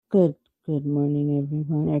Good morning,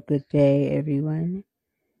 everyone, or good day, everyone.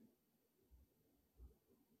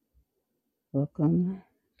 Welcome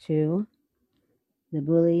to the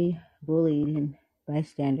Bullied, and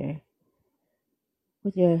Bystander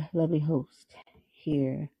with your lovely host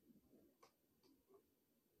here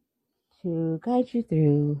to guide you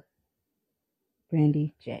through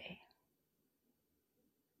Brandy J.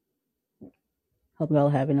 Hope you're all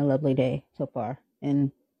having a lovely day so far.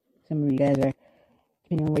 And some of you guys are,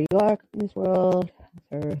 depending on where you are in this world, this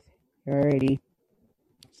earth, you're already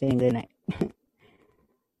saying good night.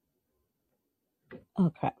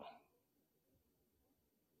 Oh, crap.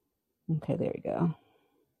 Okay, there we go.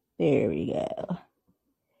 There we go.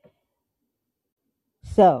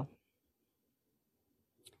 So,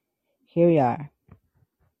 here we are.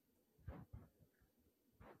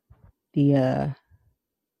 I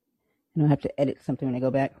don't have to edit something when I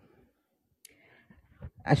go back.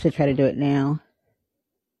 I should try to do it now.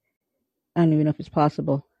 I don't even know if it's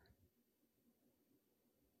possible.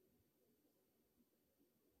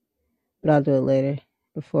 But I'll do it later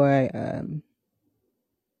before I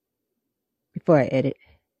edit.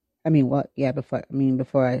 I mean what? Yeah, before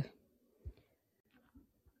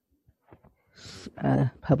I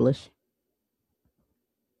publish.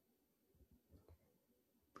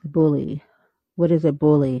 Bully. What is a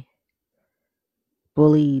bully?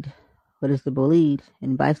 Bullied. What is the bullied?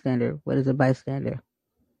 And bystander. What is a bystander?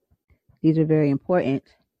 These are very important.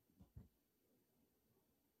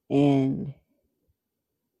 And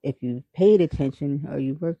if you paid attention or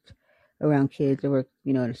you worked around kids or worked,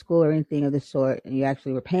 in a school or anything of the sort, and you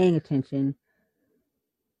actually were paying attention,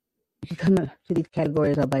 you can come up to these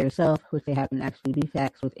categories all by yourself, which they happen to actually be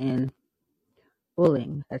facts within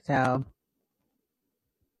bullying. That's how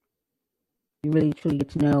you really truly get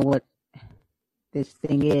to know what this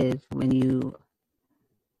thing is when you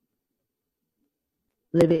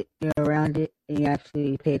live it, you're around it, and you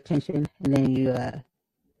actually pay attention, and then you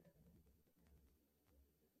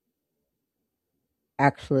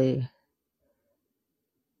actually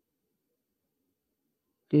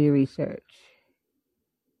do your research,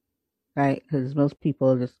 right? Because most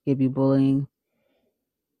people just give you bullying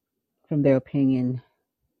from their opinion.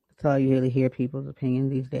 That's all you really hear, people's opinion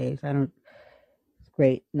these days. It's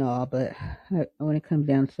great and all, but when it comes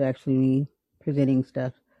down to actually me presenting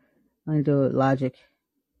stuff, I do it logic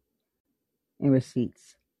and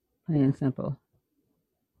receipts, plain and simple.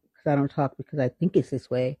 Because I don't talk because I think it's this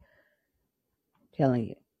way. I'm telling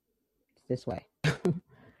you, it's this way.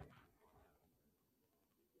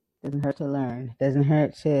 Doesn't hurt to learn. Doesn't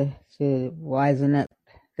hurt to wisen up.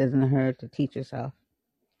 Doesn't hurt to teach yourself.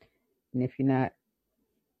 And if you're not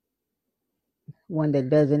one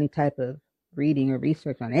that does any type of reading or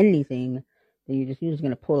research on anything, then you're just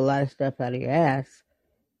gonna pull a lot of stuff out of your ass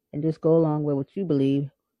and just go along with what you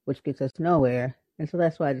believe, which gets us nowhere. And so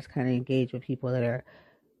that's why I just kind of engage with people that are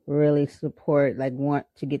really support, like want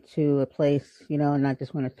to get to a place, and not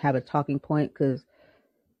just want to have a talking point. Because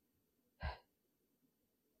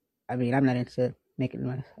I'm not into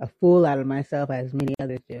making a fool out of myself as many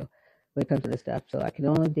others do when it comes to this stuff. So I can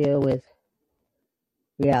only deal with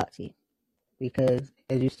reality, because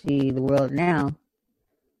as you see the world now,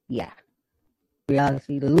 yeah,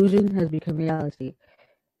 reality, the illusion has become reality,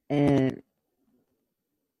 and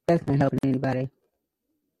that's not helping anybody.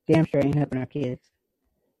 Damn sure ain't helping our kids.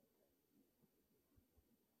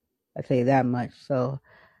 I tell you that much. So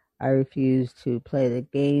I refuse to play the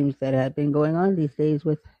games that have been going on these days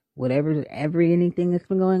with anything that's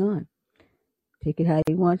been going on. Take it how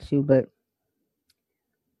you want to, but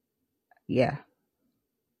yeah.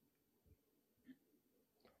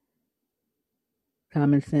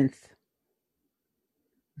 Common sense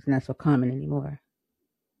is not so common anymore.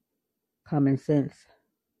 Common sense.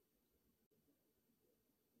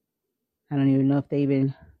 I don't even know if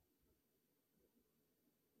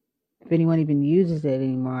anyone even uses it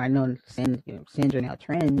anymore. I know sins are now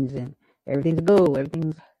trends and everything's a go.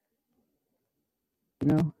 Everything's,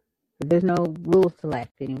 there's no rules to life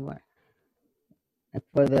anymore. And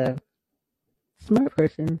for the smart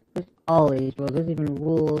person, there's always rules. There's even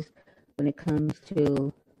rules when it comes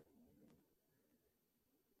to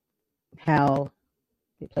how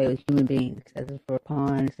they play with human beings, as for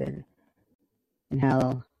pawns, and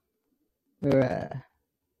how their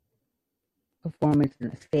performance in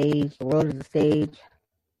the stage. The world is a stage.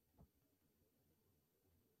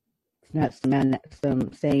 It's not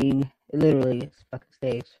some saying. It literally is a fucking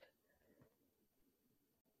stage.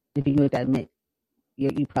 If you would admit,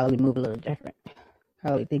 you probably move a little different.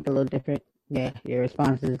 Probably think a little different. Yeah, your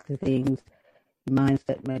responses to things, your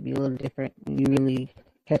mindset might be a little different when you really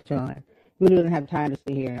catch on We don't have time to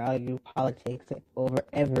sit here and argue politics over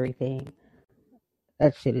everything.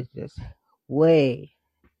 That shit is just way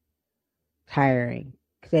tiring.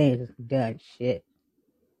 Saying it's done shit.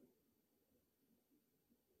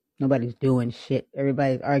 Nobody's doing shit.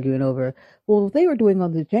 Everybody's arguing over, well, they were doing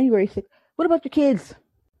on the January 6th. What about your kids?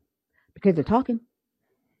 Because they're talking.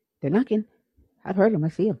 They're knocking. I've heard them. I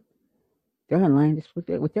see them. They're online just with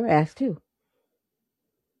their ass, too.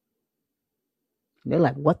 They're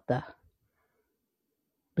like, what the?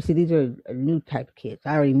 But see, these are a new type of kids.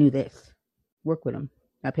 I already knew this. Work with them.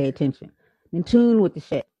 I pay attention. I'm in tune with the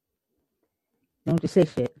shit. Don't just say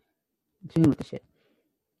shit. In tune with the shit.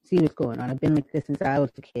 See what's going on. I've been like this since I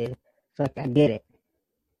was a kid. So I get it.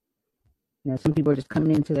 You know, some people are just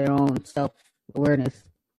coming into their own self-awareness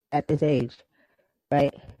at this age,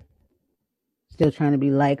 right? Still trying to be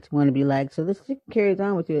liked, want to be liked. So this shit carries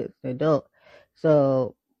on with you as an adult.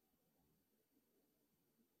 So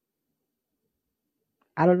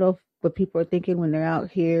I don't know what people are thinking when they're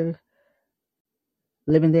out here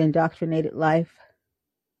living the indoctrinated life.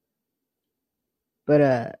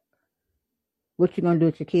 But what you gonna do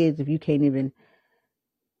with your kids if you can't even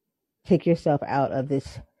take yourself out of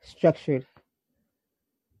this structured,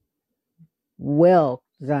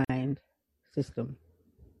 well-designed system?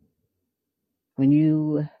 When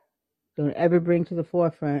you don't ever bring to the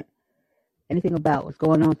forefront anything about what's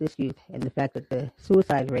going on with this youth and the fact that the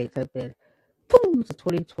suicide rates have been boom to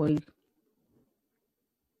 2020,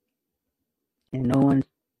 and no one's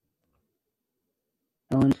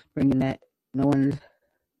bringing that, no one's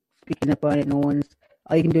speaking up on it,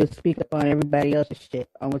 all you can do is speak up on everybody else's shit,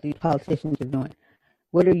 on what these politicians are doing.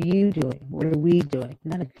 What are you doing? What are we doing?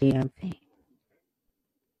 Not a damn thing.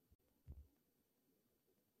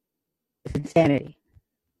 It's insanity.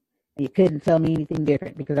 And you couldn't tell me anything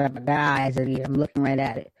different because I've got eyes in here. I'm looking right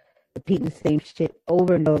at it. Repeating the same shit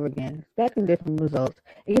over and over again, expecting different results.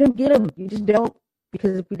 And you don't get them. You just don't.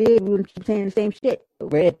 Because if we did, we wouldn't keep saying the same shit.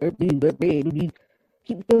 Red, blue, red. You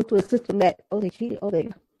keep going to a system that, they cheated.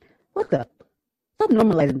 What the? Stop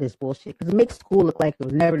normalizing this bullshit because it makes school look like it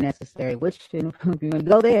was never necessary. Which, if you're going to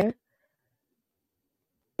go there,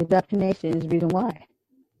 indoctrination is the reason why.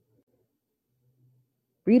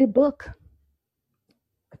 Read a book.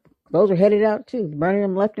 Those are headed out too, burning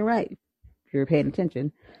them left and right. If you were paying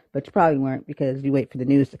attention, but you probably weren't because you wait for the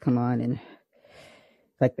news to come on and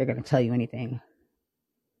it's like they're going to tell you anything.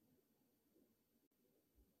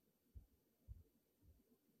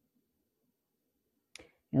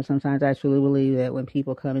 You know, sometimes I truly believe that when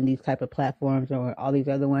people come in these type of platforms or all these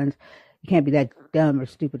other ones, you can't be that dumb or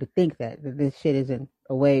stupid to think that this shit isn't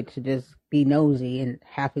a way to just be nosy, and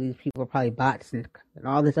half of these people are probably bots and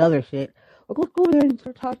all this other shit. Well, go over there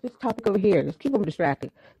and talk this topic over here. Just keep them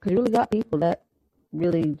distracted because you really got people that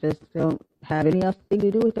really just don't have any else thing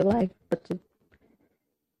to do with their life but to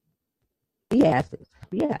be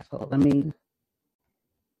assholes. I mean,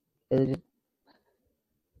 it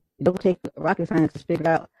don't take rocket science to figure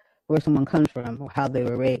out where someone comes from or how they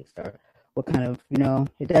were raised or what kind of,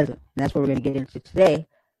 it doesn't. And that's what we're going to get into today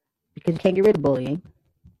because you can't get rid of bullying.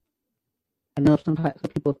 I know some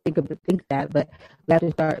people think that, but we have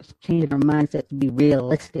to start changing our mindset to be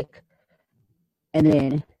realistic and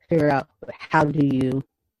then figure out how do you,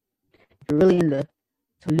 if you're really in the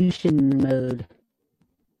solution mode,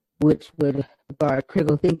 which would require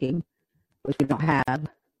critical thinking, which we don't have,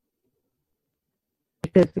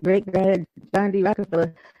 because the great John D.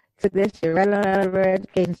 Rockefeller took this shit right on out of our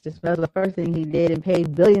education system. That was the first thing he did and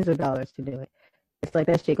paid billions of dollars to do it. It's like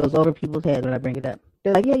that shit goes over people's heads when I bring it up.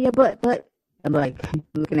 They're like, yeah, but. I'm like,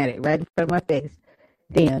 looking at it right in front of my face.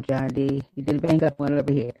 Damn, John D. You did a bang up one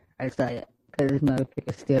over here. I saw it. Because this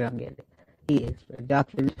motherfucker still don't get it. He is a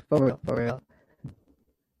doctor for real.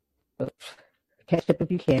 But catch up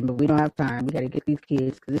if you can, but we don't have time. We got to get these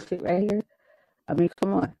kids. Because this shit right here, I mean,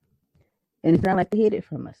 come on. And it's not like they hid it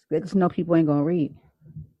from us. They just know people ain't going to read.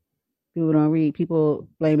 People don't read. People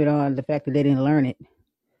blame it on the fact that they didn't learn it.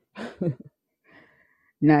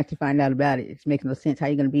 Not to find out about it. It makes no sense. How are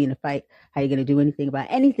you going to be in a fight? How are you going to do anything about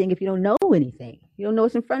anything if you don't know anything? You don't know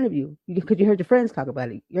what's in front of you. Because you heard your friends talk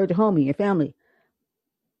about it. You heard your homie, your family.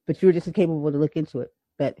 But you were just incapable to look into it.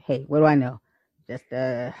 But hey, what do I know? Just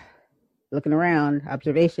looking around,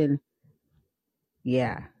 observation.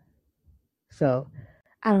 Yeah. So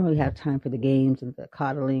I don't really have time for the games and the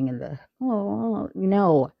coddling and the, I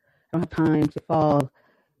don't have time to fall.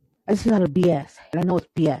 I just see a lot of BS. And I know it's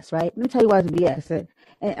BS, right? Let me tell you why it's BS.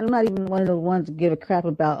 And I'm not even one of the ones to give a crap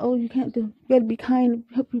about, you you gotta be kind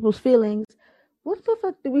to people's feelings. What the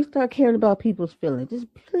fuck do we start caring about people's feelings? Just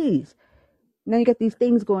please. Now you got these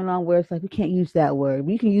things going on where it's like, we can't use that word.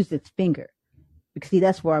 We can use its finger. Because see,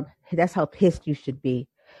 that's how pissed you should be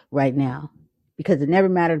right now, because it never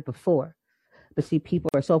mattered before. But see, people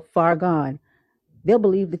are so far gone. They'll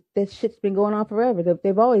believe that this shit's been going on forever.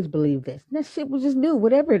 They've always believed this. And that shit was just new.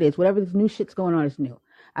 Whatever it is, whatever this new shit's going on is new.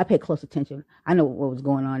 I pay close attention. I know what was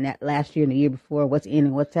going on that last year and the year before, what's in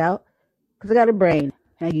and what's out, because I got a brain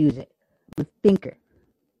and I use it. I'm a thinker.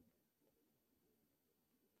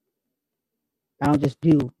 I don't just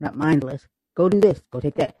do, not mindless. Go do this, go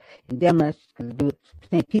take that. And damn, I'm not going to do it.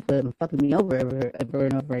 Same people have been fucking me over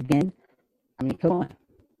and over again. I mean, come on.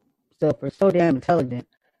 So if we're so damn intelligent,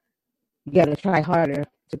 you got to try harder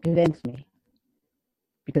to convince me.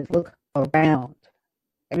 Because look around.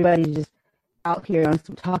 Everybody's just out here on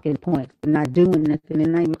some talking points, but not doing nothing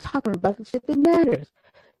and not even talking about the shit that matters.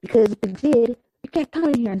 Because if it did, you can't come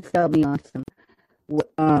in here and sell me on some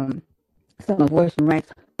abortion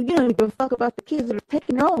rights. You don't even give a fuck about the kids that are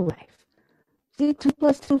taking their own life. See, 2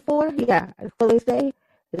 plus 2, 4? Yeah, that's what they say.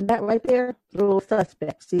 And that right there, a little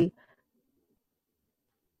suspect. See,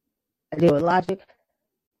 I deal with logic.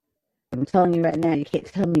 I'm telling you right now, you can't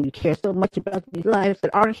tell me you care so much about these lives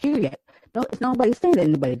that aren't here yet. No, it's nobody saying that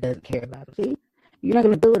anybody doesn't care about them. See, you're not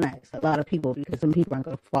going to villainize a lot of people because some people aren't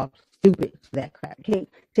going to fall stupid to that crap. You can't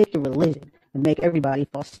take your religion and make everybody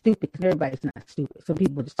fall stupid because everybody's not stupid. Some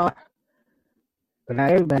people just are. But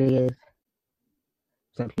not everybody is.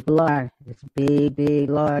 Some people are. It's big,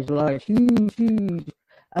 large, huge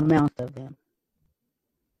amounts of them.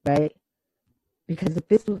 Right? Because if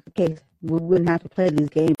this was the case, we wouldn't have to play these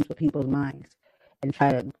games with people's minds and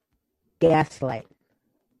try to gaslight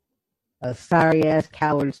a sorry-ass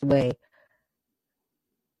coward's way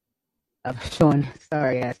of showing a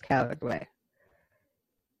sorry-ass coward's way.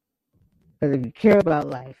 Because if you care about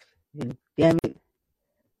life, then damn it,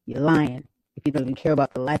 you're lying. If you don't even care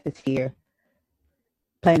about the life that's here,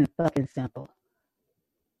 plain and fucking simple.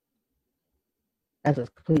 That's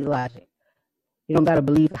just complete logic. You don't gotta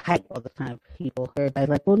believe the hype all the time, people. Everybody's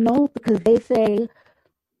like, well, no, because they say,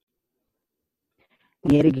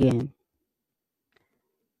 yet again,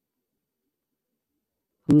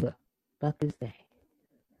 who the fuck is they?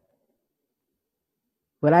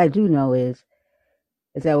 What I do know is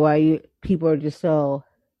that why people are just so,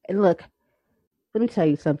 and look, let me tell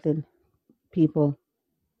you something, people.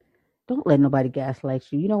 Don't let nobody gaslight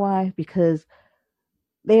you. You know why? Because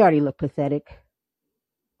they already look pathetic.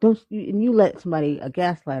 And you let somebody, a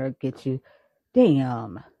gaslighter, get you.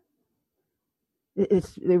 Damn. It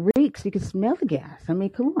reeks. You can smell the gas. I mean,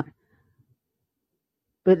 come on.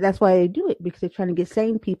 But that's why they do it, because they're trying to get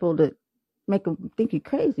sane people to make them think you're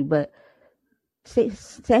crazy. But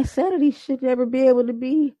sanity should never be able to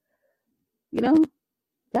be, doubted.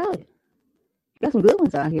 You got some good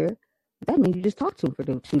ones out here. That means you just talk to them for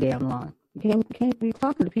too damn long. You can't be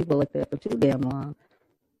talking to people like that for too damn long.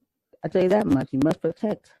 I tell you that much. You must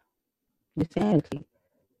protect your sanity,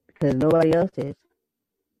 because nobody else is.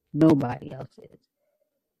 Nobody else is.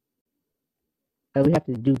 But we have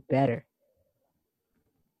to do better.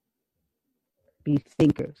 Be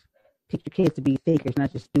thinkers. Teach your kids to be thinkers,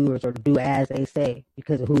 not just doers or do as they say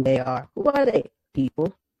because of who they are. Who are they?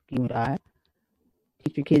 People. You and I.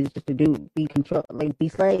 Teach your kids just to be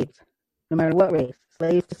slaves. No matter what race.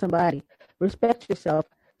 Slaves to somebody. Respect yourself.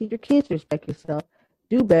 Teach your kids to respect yourself.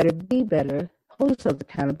 Do better. Be better. Hold yourselves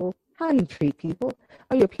accountable. How do you treat people?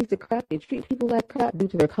 Are you a piece of crap? You treat people like crap due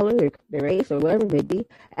to their color, their race, or whatever it may be.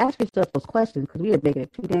 Ask yourself those questions, because we are making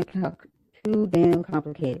it too damn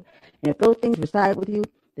complicated. And if those things reside with you,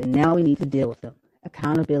 then now we need to deal with them.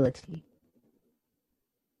 Accountability.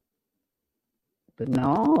 But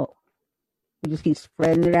no, we just keep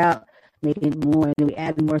spreading it out, making it more, and then we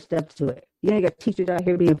add more steps to it. You got teachers out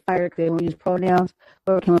here being fired because they won't use pronouns.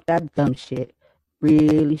 Whoever came up with that dumb shit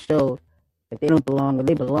really showed that they don't belong where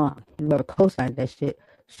they belong. Whoever co-signed that shit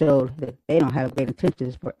showed that they don't have great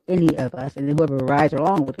intentions for any of us. And then whoever rides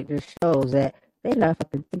along with it just shows that they're not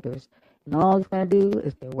fucking thinkers. And all it's going to do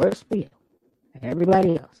is get worse for you and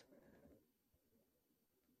everybody else.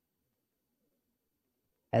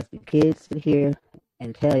 As the kids sit here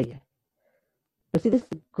and tell you. But see, this is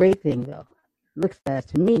a great thing, though. Looks as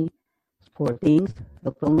to me, poor things,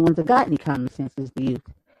 the only ones that got any common sense is the youth.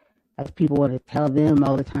 As people want to tell them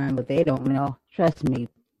all the time, but they don't know. Trust me,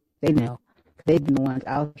 they know. They've been the ones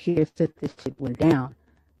out here since this shit went down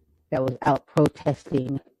that was out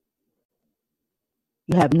protesting.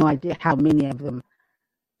 You have no idea how many of them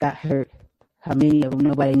got hurt, how many of them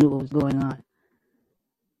nobody knew what was going on.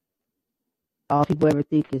 All people ever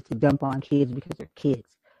think is to dump on kids because they're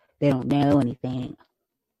kids. They don't know anything.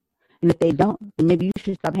 And if they don't, then maybe you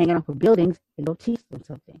should stop hanging out with buildings and go teach them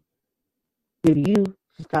something. Maybe you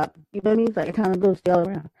should stop, you know what I mean? It's like a kind of go stay all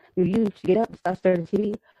around. You should get up, stop starting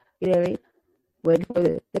TV, get ready, waiting for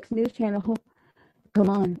the next news channel to come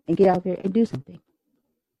on and get out there and do something.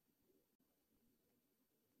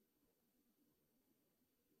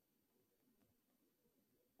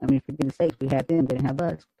 I mean, for goodness sakes, we have them, they didn't have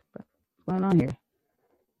us. What's going on here?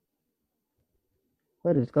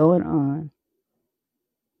 What is going on?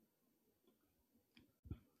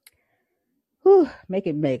 Whew, make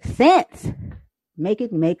it make sense. Make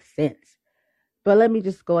it make sense. But let me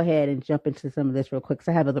just go ahead and jump into some of this real quick,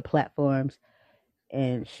 because I have other platforms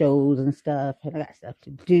and shows and stuff, and I got stuff to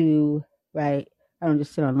do, right? I don't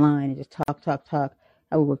just sit online and just talk.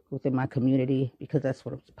 I work within my community because that's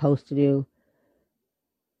what I'm supposed to do.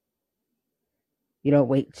 You don't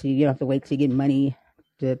have to wait till you get money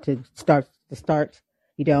to start.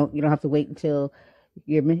 You don't have to wait until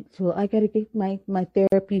you're meant to. I gotta get my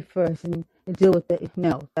therapy first and deal with it.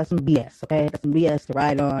 No, that's some BS. Okay, that's some BS to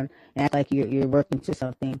ride on and act like you're working to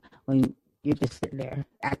something when you're just sitting there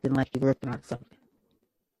acting like you're working on something,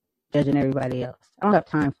 judging everybody else. I don't have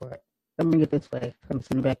time for it. Let me bring it this way. I'm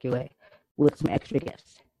sending back your way with some extra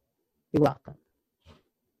gifts. You're welcome.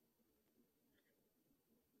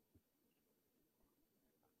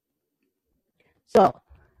 So,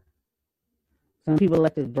 some people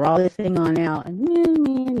like to draw this thing on out and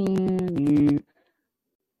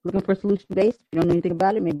looking for solution based. If you don't know anything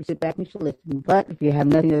about it, maybe sit back and you should listen. But if you have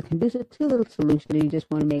nothing that's conducive to the solution and you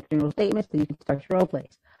just want to make general statements, then you can start your own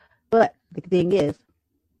place. But the thing is,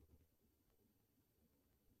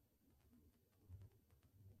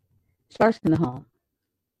 it starts in the home.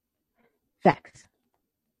 Facts.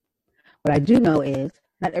 What I do know is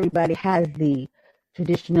not everybody has the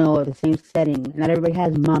traditional or the same setting. Not everybody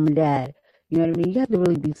has mom and dad. You know what I mean? You have to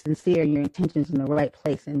really be sincere in your intentions in the right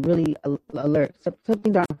place and really alert.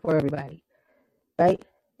 Something's not for everybody, right?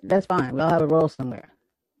 That's fine. We all have a role somewhere.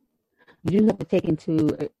 You do have to take you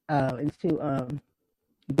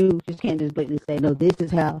just can't just blatantly say, no, this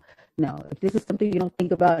is how. No, if this is something you don't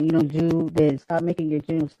think about and you don't do, then stop making your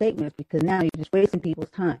general statements, because now you're just wasting people's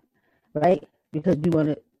time, right? Because you want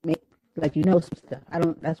to make like some stuff.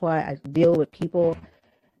 That's why I deal with people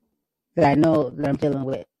that I know that I'm dealing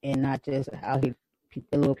with, and not just out here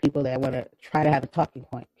little people that want to try to have a talking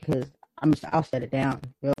point, because I'll shut it down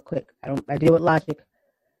real quick. I deal with logic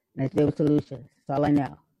and I deal with solutions. That's all I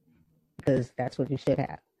know, because that's what you should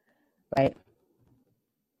have, right?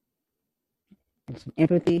 And some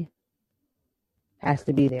empathy has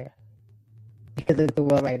to be there because of the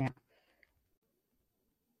world right now.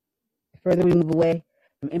 The further we move away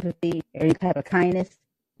from empathy or any type of kindness,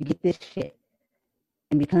 you get this shit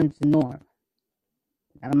and becomes the norm.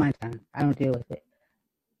 Not on my time. I don't deal with it.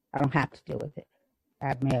 I don't have to deal with it.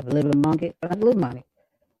 I may have lived among it, but I live among it.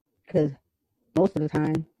 Because most of the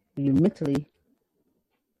time, you're mentally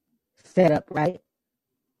set up right,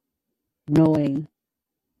 knowing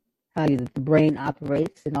how the brain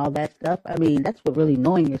operates and all that stuff. I mean, that's what really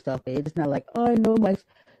knowing yourself is. It's not like, oh, I know myself.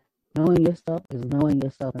 Knowing yourself is knowing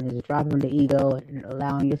yourself, and it's dropping the ego and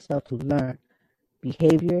allowing yourself to learn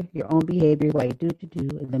behavior, your own behavior, what you do to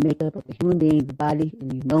do, and the makeup of the human being, the body,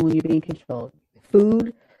 and you know when you're being controlled.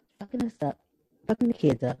 Food, fucking us up, fucking the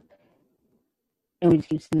kids up, and we just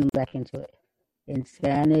keep sending them back into it.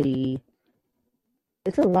 Insanity.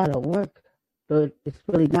 It's a lot of work, but it's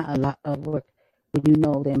really not a lot of work when you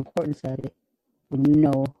know the importance of it, when you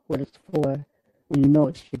know what it's for, when you know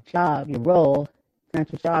it's your job, your role,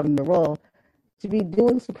 not your job and your role, to be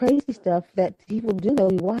doing some crazy stuff that people do that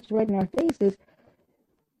we watch right in our faces.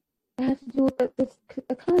 It has to do with this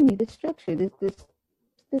economy, this structure, this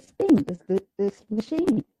thing, this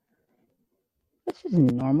machine. This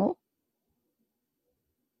isn't normal.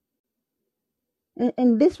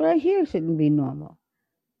 And this right here shouldn't be normal.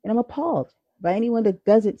 And I'm appalled by anyone that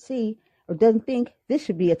doesn't see or doesn't think this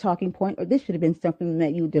should be a talking point, or this should have been something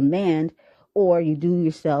that you demand, or you do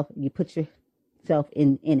yourself, you put yourself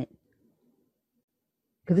in it.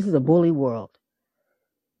 Because this is a bully world.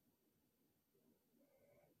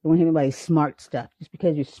 Don't hear anybody smart stuff. Just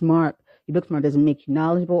because you're smart, you look smart, doesn't make you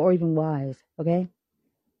knowledgeable or even wise, okay?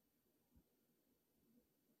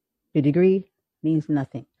 Your degree means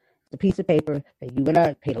nothing. It's a piece of paper that you and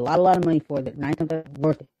I paid a lot of money for, that 9 times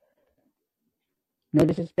worth it. No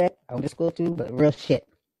disrespect, I went to school too, but real shit,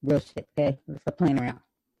 okay? Let's stop playing around.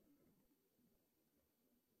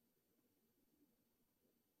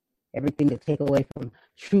 Everything to take away from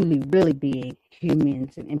truly, really being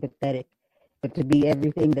humans and empathetic, but to be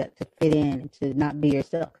everything that to fit in and to not be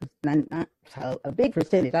yourself. Not a big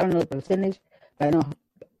percentage. I don't know the percentage, but I know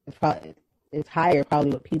it's higher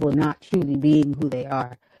probably with people not truly being who they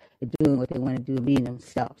are and doing what they want to do, being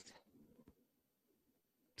themselves.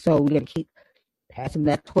 So we got to keep passing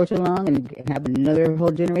that torch along and have another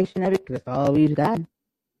whole generation of it because that's all we've got.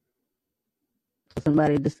 So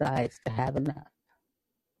somebody decides to have enough.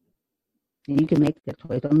 And you can make that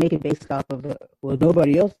choice. Don't make it based off of well,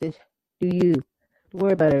 nobody else did. Do you? Don't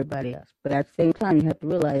worry about everybody else. But at the same time, you have to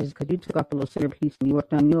realize because you took off a little centerpiece and you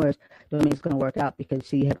worked on yours, don't mean it's going to work out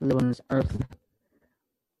because you have to live on this earth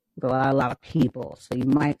with a lot of people. So you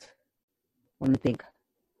might want to think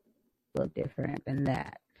a little different than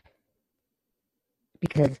that.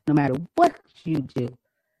 Because no matter what you do,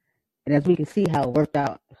 and as we can see how it worked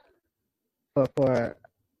out for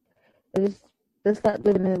let's start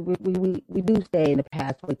living in, we do stay in the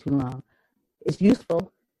past way too long. It's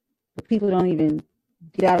useful, but people don't even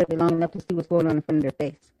get out of it long enough to see what's going on in front of their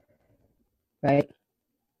face. Right?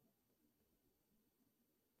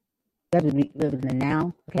 You have to live in the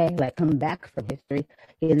now, okay? Like come back from history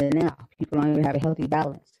in the now. People don't even have a healthy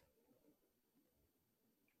balance.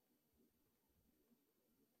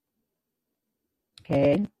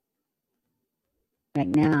 Okay? Right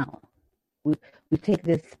now. We take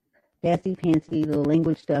this fancy little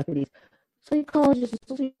language stuff and these psychologists,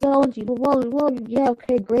 sociology, well, yeah,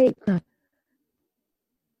 okay, great.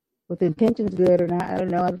 With the intentions good or not, I don't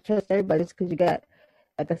know. I don't trust everybody just because you got,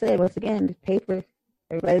 like I said, once again, this paper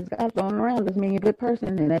everybody's got thrown around doesn't mean you're a good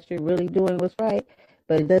person and that you're really doing what's right.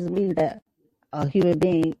 But it doesn't mean that human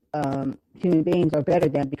beings are better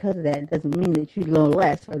than because of that. It doesn't mean that you know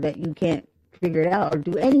less or that you can't figure it out or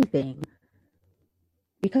do anything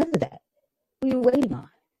because of that. What are you waiting on?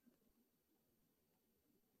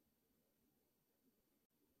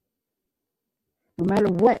 No matter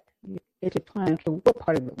what intertwined to what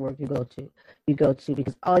part of the world you go to because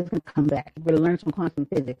it's always going to come back. You're going to learn some quantum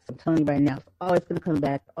physics. I'm telling you right now, it's always going to come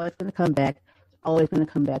back. Always going to come back. It's always going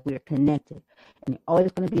to come back. We are connected, and you're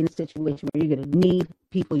always going to be in a situation where you're going to need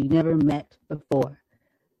people you never met before.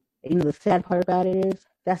 And you know the sad part about it is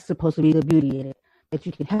that's supposed to be the beauty in it. That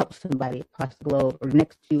you can help somebody across the globe or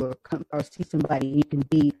next to you or see somebody and you can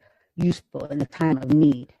be useful in a time of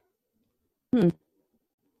need.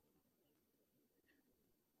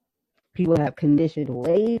 People have conditioned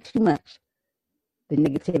way too much the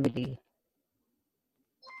negativity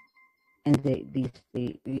and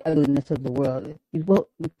the ugliness of the world. You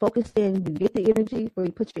focus in, you get the energy, where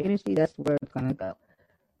you put your energy, that's where it's going to go,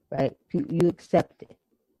 right? You accept it.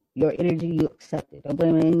 Your energy, you accept it. Don't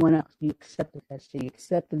blame anyone else. You accept it. That shit. You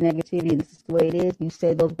accept the negativity, and this is the way it is. You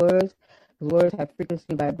say those words. Those words have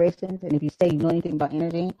frequency vibrations, and if you say you know anything about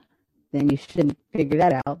energy, then you should figure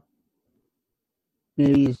that out.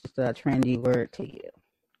 Maybe it's just a trendy word to you,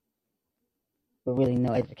 but really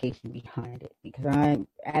no education behind it. Because I'm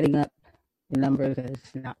adding up the numbers, and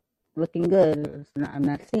it's not looking good. I'm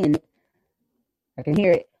not seeing it. I can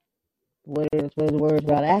hear it. What are the words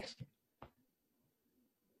about action?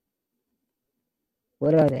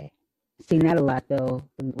 What are they? I've seen that a lot though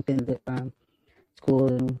within the school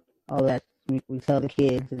and all that. We tell the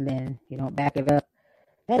kids, and then you don't back it up.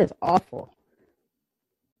 That is awful.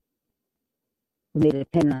 When they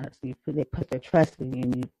depend on us, they put their trust in you,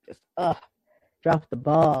 and you just drop the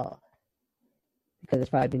ball because it's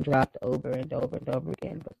probably been dropped over and over and over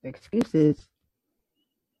again. But the excuses,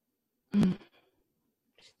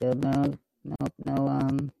 still no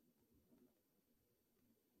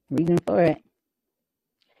reason for it.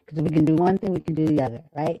 Because if we can do one thing, we can do the other,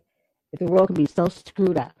 right? If the world can be so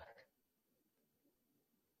screwed up,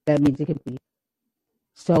 that means it can be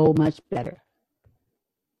so much better.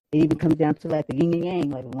 It even comes down to like the yin and yang,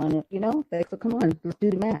 like one, like, so come on, let's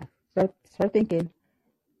do the math. Start thinking.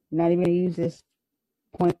 You're not even going to use this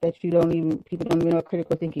point that people don't even know what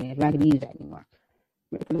critical thinking is. We're not going to use that anymore.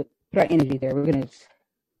 We're going to put our energy there. We're going to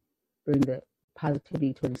bring the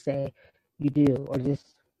positivity to it and say, you do, or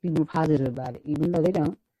just be more positive about it, even though they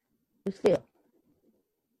don't. But still,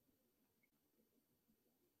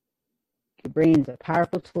 your brain's a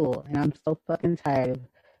powerful tool, and I'm so fucking tired of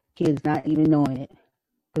kids not even knowing it.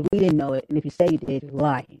 Because we didn't know it, and if you say you did, you're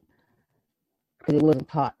lying. Because it wasn't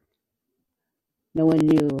taught. No one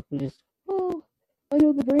knew. It was just, I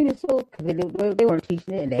know the brain is so. Because they weren't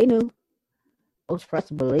teaching it, and they knew. Most for us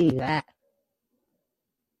to believe that.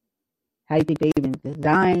 How do you think they even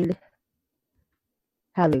designed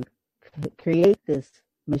how to create this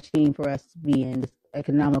machine for us to be in, this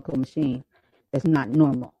economical machine that's not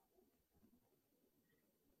normal?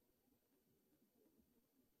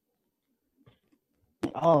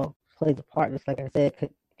 It all plays a part, just like I said,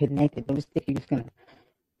 connected. Don't just think you're just going to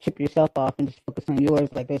chip yourself off and just focus on yours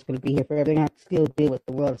like that's going to be here forever. They're going to still deal with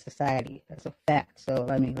the world of society. That's a fact. So,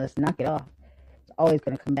 I mean, let's knock it off. It's always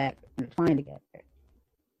going to come back and find together. It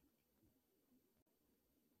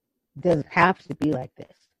doesn't have to be like this.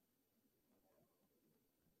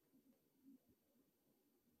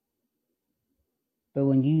 But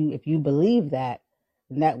if you believe that,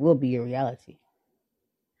 then that will be your reality.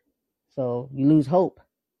 So you lose hope.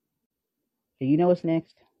 Do you know what's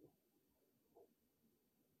next?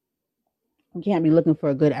 You can't be looking for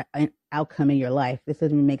a good outcome in your life. This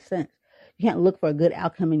doesn't even make sense. You can't look for a good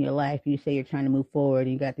outcome in your life. You say you're trying to move forward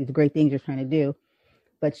and you got these great things you're trying to do,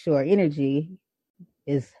 but your energy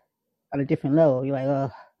is on a different level. You're like,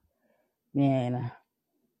 oh man,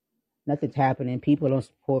 nothing's happening. People don't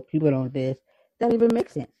support. People don't this. That doesn't even make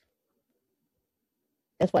sense.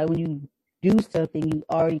 That's why when you do something, you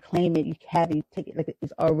already claim it. You have it. Take it like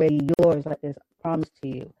it's already yours, like it's promised to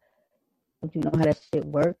you. Don't you know how that shit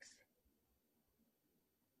works?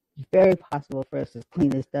 It's very possible for us to clean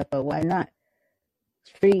this stuff up. Why not?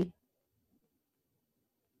 It's free.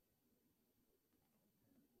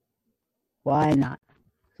 Why not?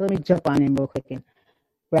 So let me jump on in real quick and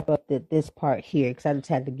wrap up this part here, because I just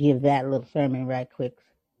had to give that little sermon right quick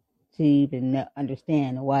to even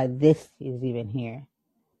understand why this is even here.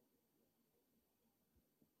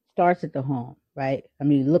 Starts at the home, right? I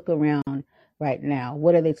mean, look around right now.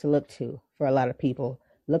 What are they to look to for a lot of people?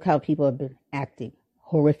 Look how people have been acting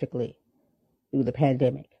horrifically through the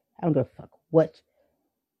pandemic. I don't give a fuck what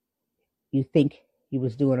you think he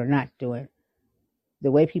was doing or not doing.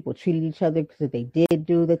 The way people treated each other because they did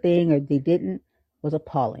do the thing or they didn't was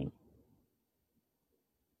appalling.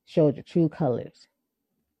 Showed your true colors.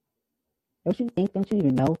 Don't you think? Don't you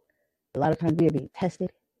even know? A lot of times we are being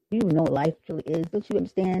tested. Do you even know what life truly is? Don't you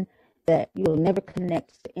understand that you will never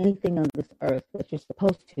connect to anything on this earth that you're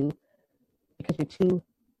supposed to because you're too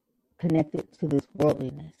connected to this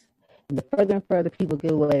worldliness? And the further and further people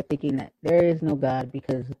get away thinking that there is no God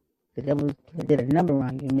because the devil did a number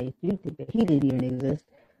on you and made you think that he didn't even exist,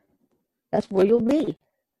 that's where you'll be.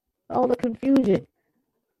 All the confusion.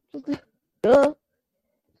 Duh.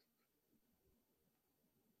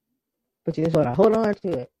 But you just want to hold on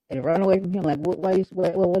to it and run away from him. Like, what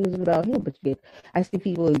is it about him? But I see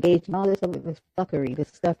people engaged in all this fuckery, this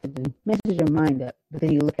stuff that messes your mind up. But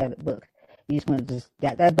then you look at the book. You just want to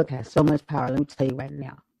that book has so much power. Let me tell you right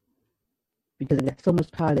now. Because it got so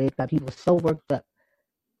much power that it's got people so worked up.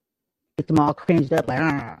 Get them all cringed up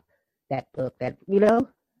like, that book, you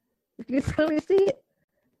just clearly see it.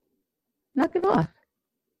 Knock it off.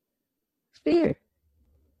 It's fear.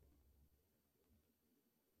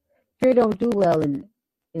 Fear don't do well in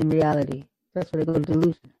reality. That's where they go to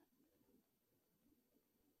delusion.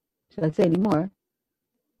 Should I say any more?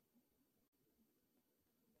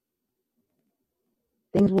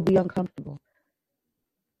 Things will be uncomfortable.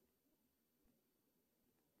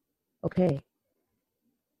 Okay.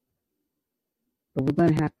 But we're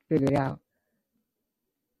going to have to figure it out.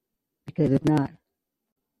 Because if not,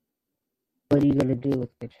 what are you going to do with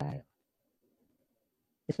your child?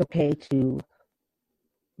 It's okay to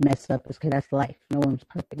mess up because that's life. No one's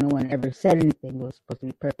perfect. No one ever said anything was supposed to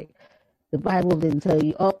be perfect. The Bible didn't tell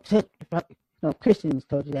you, Christians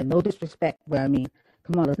told you that. No disrespect, but I mean,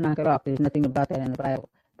 come on, let's knock it off. There's nothing about that in the Bible.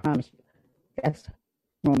 I promise you. That's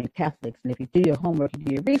Roman Catholics. And if you do your homework, you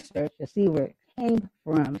do your research, you'll see where it came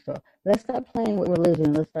from. So let's stop playing with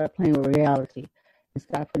religion. Let's start playing with reality and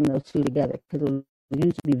start putting those two together, because it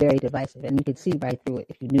used to be very divisive and you could see right through it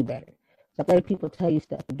if you knew better. Stop letting people tell you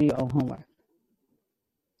stuff and do your own homework.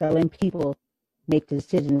 Start letting people make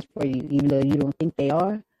decisions for you, even though you don't think they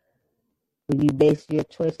are. When you base your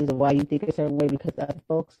choices of why you think a certain way because of other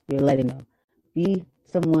folks, you're letting them. Be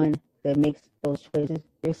someone that makes those choices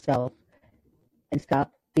yourself and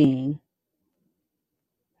stop being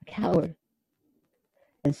a coward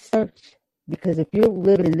and search. Because if you're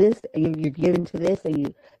living in this, and you're giving to this, and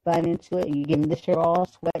you buy into it, and you're giving this your all,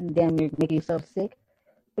 sweating, damn, you're making yourself sick,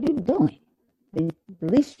 what are you doing? The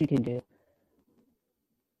least you can do.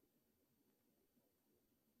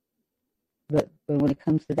 But when it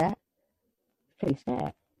comes to that, it's pretty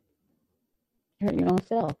sad. You hurt your own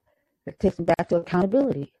self. It takes them back to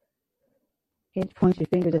accountability. You can't point your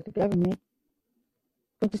fingers at the government.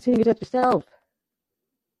 Point your fingers at yourself.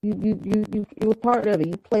 You were part of it.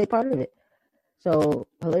 You played part of it. So,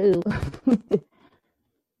 hello.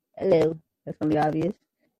 Hello. That's going to be obvious.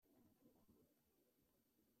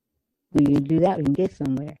 When you do that, we can get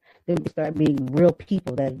somewhere. Then we start being real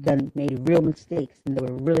people that have made real mistakes and that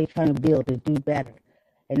were really trying to build to do better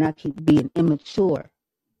and not keep being immature.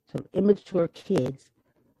 So immature kids,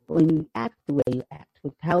 when you act the way you act,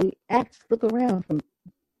 with how you act, look around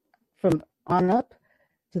from on up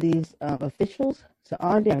to these officials, so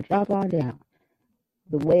on down, drop on down.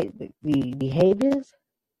 The way the behaviors,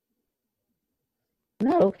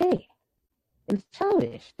 not okay. It's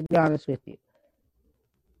childish, to be honest with you.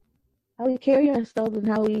 How we carry ourselves and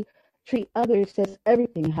how we treat others says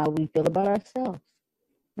everything how we feel about ourselves.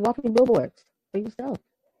 walking billboards for yourself.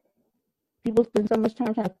 People spend so much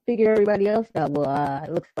time trying to figure everybody else out. Well,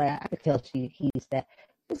 it looks like I could tell he's that.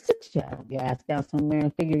 Just sit your ass down somewhere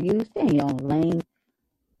and figure you. Stay in your own lane.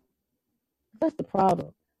 That's the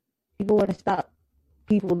problem. People want to stop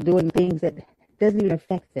people doing things that doesn't even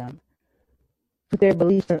affect them. Put their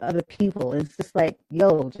beliefs on other people. It's just like,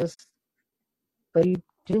 yo, just what are you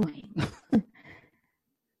doing?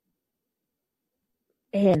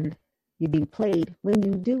 And you're being played when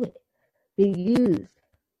you do it. Being used.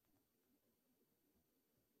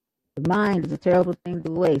 The mind is a terrible thing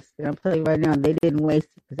to waste. And I'm telling you right now, they didn't waste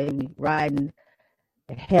it because they be riding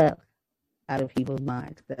the hell out of people's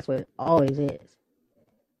minds. That's what it always is.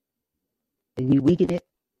 And you weaken it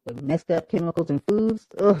with messed up chemicals and foods.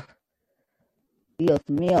 Ugh. Deals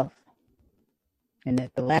to meals. And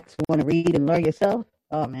that the lacks want to read and learn yourself.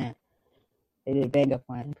 Oh man. They did a bang up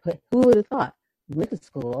one. But who would have thought? We went to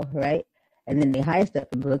school, right? And then they hide stuff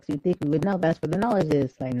in books. You think we would know that's what the knowledge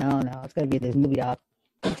is. Like, no, it's gonna be this movie dog.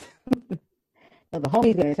 So the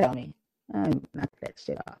homie's gonna tell me. Knock that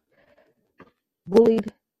shit off.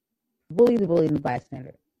 Bullied, and the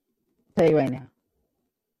bystander. I'll tell you right now.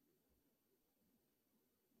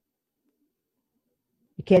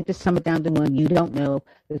 You can't just sum it down to one you don't know.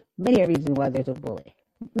 There's many reasons why there's a bully.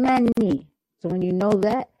 Many. So when you know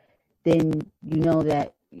that, then you know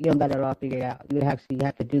that you don't got it all figured out. You have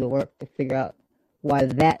to do the work to figure out why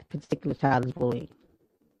that particular child is bullied.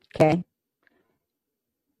 Okay?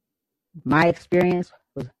 My experience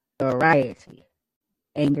was variety.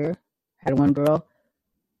 Anger. Had one girl,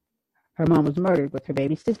 her mom was murdered with her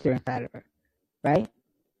baby sister inside of her. Right?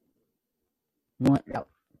 Where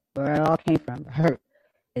it all came from. Hurt.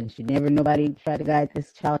 And nobody tried to guide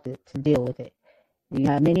this child to deal with it. And you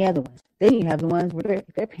have many other ones. Then you have the ones where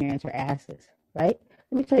their parents are asses. Right?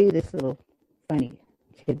 Let me tell you this little funny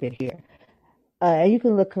tidbit here. You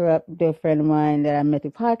can look her up. They're a friend of mine that I met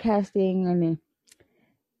through podcasting. Her name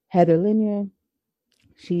Heather Linear.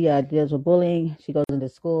 She deals with bullying. She goes into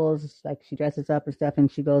schools, like she dresses up and stuff,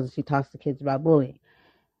 and she goes and she talks to kids about bullying.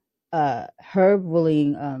 Her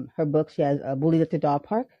bullying, her book, she has Bullied at the Dog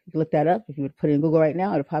Park. You can look that up. If you would put it in Google right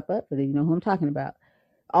now, it'll pop up, but then you know who I'm talking about.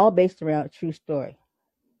 All based around a true story.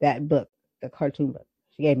 That book, the cartoon book.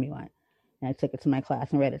 She gave me one, and I took it to my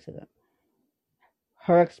class and read it to them.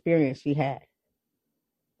 Her experience she had.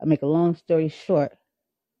 I'll make a long story short.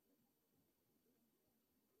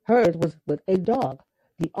 Hers was with a dog,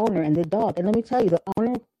 the owner and the dog. And let me tell you, the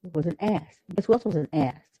owner was an ass. Guess who else was an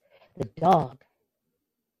ass? The dog.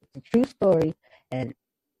 It's a true story, and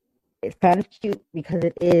it's kind of cute because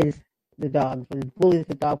it is the dog. It's Bullied at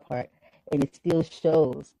the Dog Park, and it still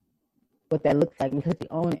shows what that looks like because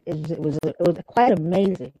the owner, it was quite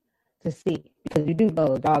amazing to see because you do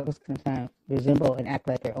know dogs sometimes resemble and act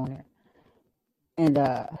like their owner. And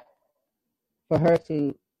for her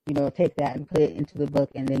to, take that and put it into the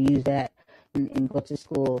book and then use that and go to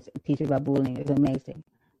schools and teach about bullying is amazing.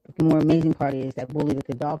 But the more amazing part is that Bullied at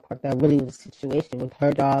the Dog Park, that really was a situation with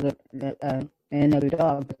her dog and another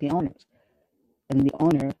dog, but the owners. And the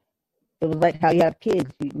owner, it was like how you have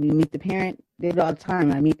kids. You meet the parent, they do it all the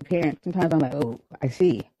time. I meet the parent. Sometimes I'm like, oh, I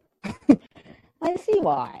see. I see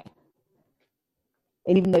why.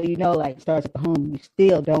 And even though like it starts at the home, you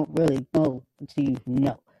still don't really know until you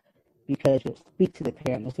know. Because you speak to the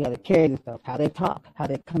parent, you see how they carry themselves, how they talk, how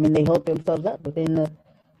they come in, they hold themselves up within the,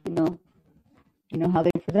 how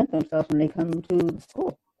they present themselves when they come to the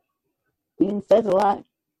school. It says a lot.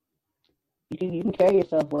 You can carry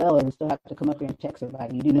yourself well and still have to come up here and check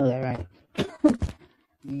somebody. You do know that, right?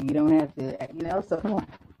 You don't have to, so come on.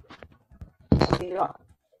 Get it off.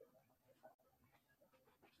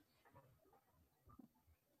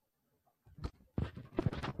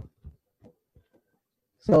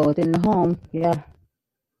 So within the home, yeah,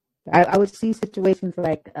 I would see situations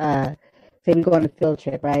like, say we go on a field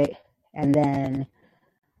trip, right? And then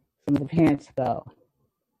some of the parents go.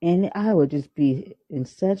 And I would just be in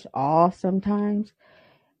such awe sometimes.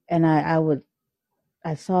 And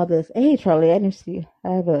I saw this. Hey, Charlie, I didn't see.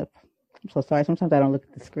 I'm so sorry. Sometimes I don't look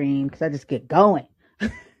at the screen because I just get going.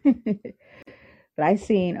 But I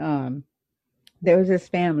seen, there was this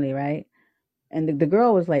family, right? And the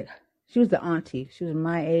girl was like, she was the auntie. She was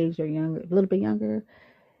my age or younger, a little bit younger.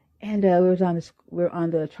 And we were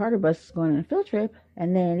on the charter bus going on a field trip.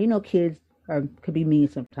 And then, kids could be mean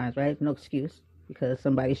sometimes, right? No excuse because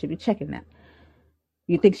somebody should be checking that.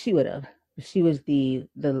 You think she would have. She was the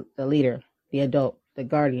leader, the adult, the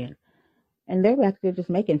guardian. And they're back there just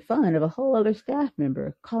making fun of a whole other staff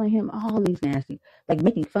member, calling him all these nasty, like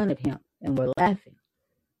making fun of him. And we're laughing.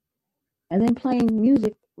 And then playing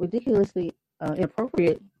music ridiculously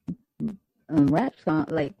inappropriate rap song.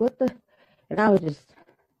 Like, what the? And I was just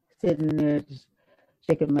sitting there, just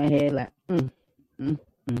shaking my head, like, mm, mm.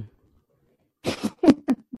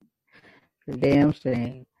 The damn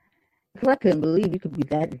shame. Because I couldn't believe you could be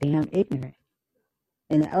that damn ignorant.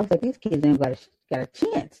 And I was like, these kids ain't got a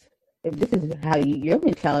chance. If this is how your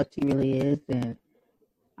mentality really is, then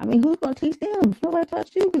I mean, who's gonna teach them? If nobody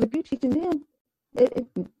taught you, because if you're teaching them, it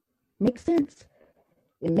makes sense.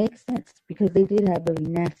 It makes sense because they did have really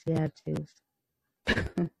nasty attitudes,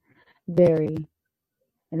 very,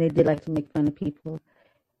 and they did like to make fun of people.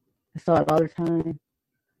 I saw it all the time,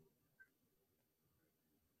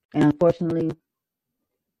 and unfortunately,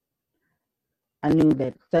 I knew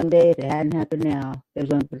that someday, if it hadn't happened now, they was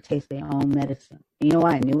going to taste their own medicine. You know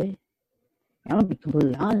why I knew it? I'm gonna be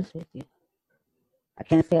completely honest with you. I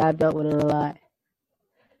can't say I've dealt with it a lot,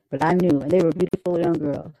 but I knew, and they were beautiful young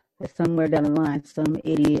girls. That somewhere down the line, some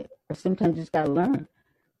idiot, or sometimes you just gotta learn.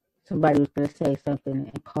 Somebody was gonna say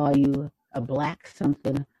something and call you a black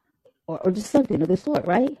something, or just something of the sort,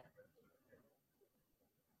 right?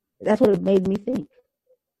 That's what it made me think.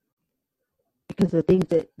 Because of the things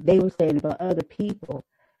that they were saying about other people,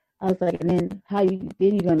 I was like, and then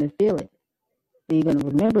then you're gonna feel it. Then you're gonna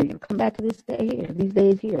remember. You're gonna come back to this day here, these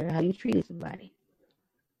days here, how you treated somebody,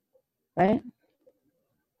 right?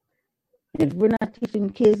 And if we're not teaching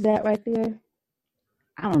kids that right there,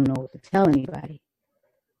 I don't know what to tell anybody.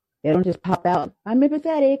 They don't just pop out, I'm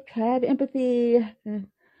empathetic, I have empathy.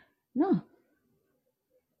 No.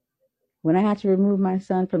 When I had to remove my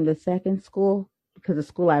son from the second school, because the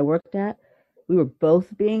school I worked at, we were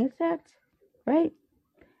both being attacked, right?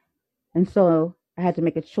 And so I had to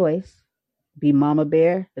make a choice, be mama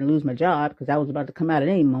bear and lose my job, because I was about to come out at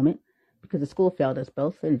any moment, because the school failed us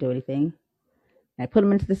both, didn't do anything. And I put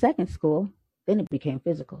him into the second school, then it became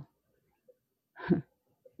physical. Let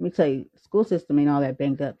me tell you, the school system ain't all that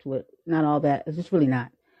banged up to it. Not all that. It's just really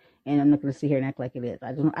not. And I'm not going to sit here and act like it is.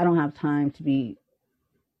 I don't have time to be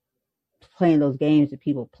playing those games that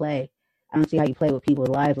people play. I don't see how you play with people's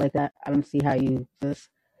lives like that. I don't see how you just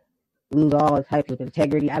lose all types of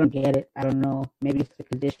integrity. I don't get it. I don't know. Maybe it's the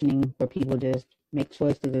conditioning where people just make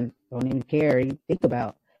choices and don't even care or even think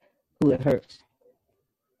about who it hurts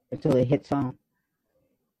until it hits home.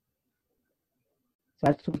 So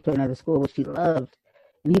I took him to another school, which he loved,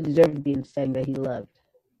 and he deserved to be in the setting that he loved.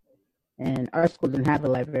 And our school didn't have a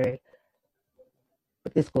library,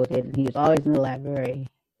 but this school did. And he was always in the library.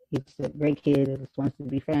 He's a great kid and just wants to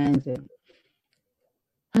be friends. And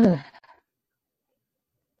I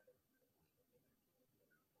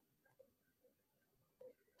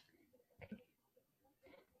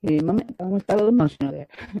almost got a little emotional there.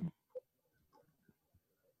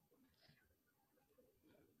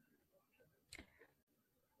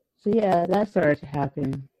 So yeah, that started to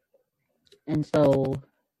happen. And so,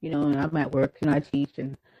 I'm at work, I teach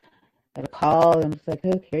and I have a call and it's like,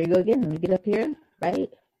 okay, here you go again. Let me get up here, right?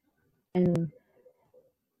 And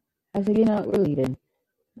I said, we're leaving.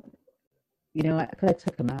 Because I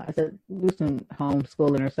took him out. I said, do some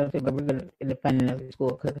homeschooling or something, but we're going to end up finding another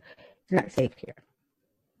school because it's not safe here.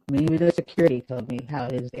 I mean, even the security told me how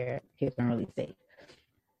it is there. Kids aren't really safe.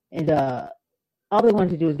 And all they wanted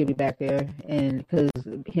to do was get me back there. And because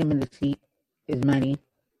him in the seat is money,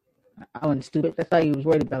 I wasn't stupid. That's all he was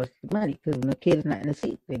worried about was money. Because when the kid is not in the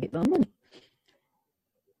seat, they get no money.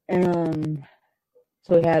 And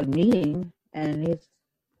so we had a meeting, and he's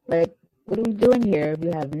like, what are we doing here? We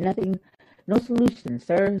have nothing, no solution,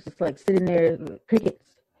 sir. It's just like sitting there, crickets.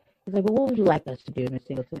 He's like, well, what would you like us to do, Miss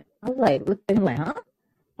Singleton? I was like, looked at him like, huh?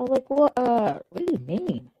 I was like, well, what do you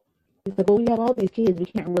mean? He's like, well, we have all these kids. We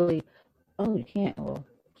can't really, oh, you can't. Well,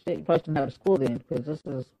 shit, you probably shouldn't have a school then, because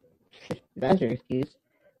that's your excuse.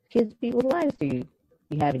 Kids, people's lives you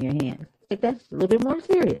have in your hands. Like, that's a little bit more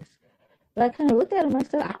serious. But I kind of looked at him and I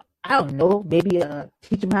said, I don't know, maybe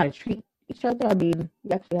teach them how to treat each other. I mean,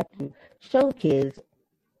 you actually have to show kids,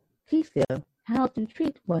 teach them how to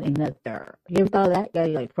treat one another. You ever thought of that? Got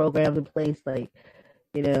like programs in place, like,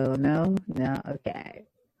 no, okay.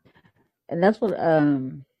 And that's what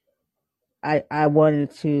I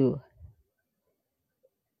wanted to,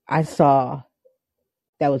 I saw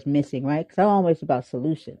that was missing, right? Because I'm always about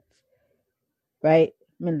solutions, right?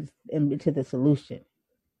 I'm into the solution.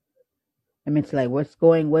 I'm into like what's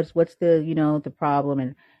the, the problem,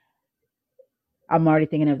 and I'm already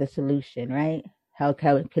thinking of the solution, right? How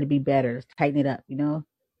it could be better? Let's tighten it up,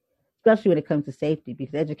 especially when it comes to safety,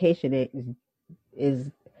 because education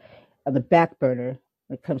is on the back burner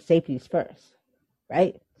when it comes safety's first,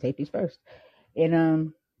 right? Safety's first,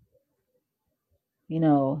 and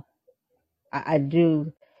I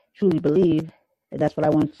do truly believe, and that's what I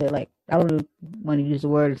want to like. I don't want to use the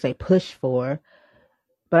word and say push for,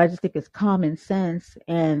 but I just think it's common sense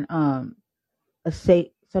and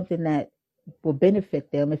something that will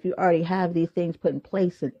benefit them if you already have these things put in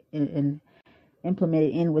place and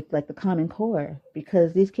implemented in with like the common core,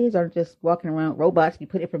 because these kids aren't just walking around robots. You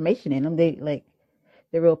put information in them, they're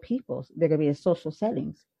real people. They're gonna be in social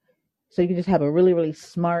settings, so you can just have a really really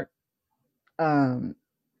smart um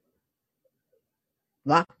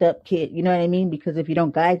locked up kid, you know what I mean? Because if you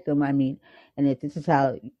don't guide them, I mean, and if this is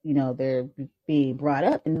how they're being brought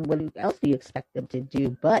up, and what else do you expect them to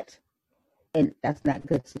do? But and that's not a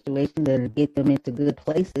good situation to get them into good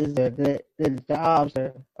places or good jobs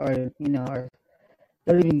or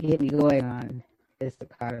don't even get me going on this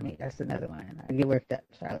economy. That's another one. I get worked up,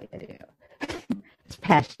 Charlie. I do. It's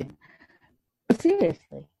passion. But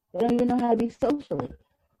seriously, they don't even know how to be socially.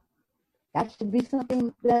 That should be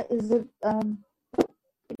something that is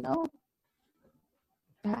you know,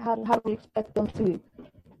 how do we expect them to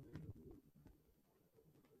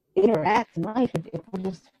interact in life if we're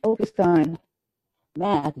just focused on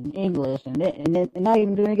math and English and not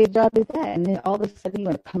even doing a good job at that? And then all of a sudden you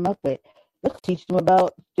want to come up with, let's teach them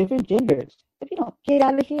about different genders. If you don't get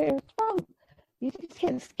out of here, what's wrong? You just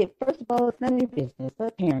can't skip. First of all, it's none of your business.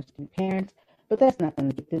 Let parents be parents, but that's not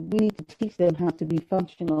going to get them. We need to teach them how to be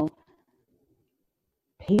functional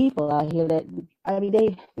people out here that, I mean,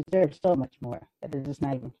 they deserve so much more. That is just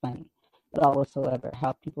not even funny at all whatsoever.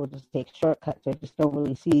 How people just take shortcuts or just don't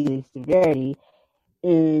really see the severity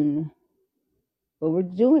in what we're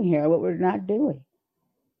doing here, what we're not doing.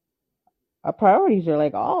 Our priorities are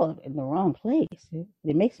like all in the wrong place.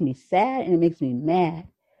 It makes me sad and it makes me mad,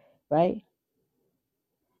 right?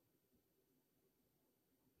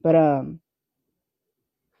 But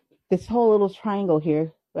this whole little triangle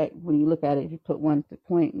here, right? When you look at it, if you put one at the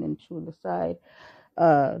point and then two on the side.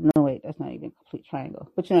 No, wait, that's not even a complete triangle,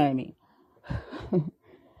 but you know what I mean.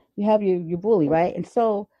 You have your bully, right? And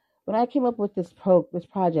so when I came up with this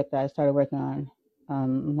project that I started working on,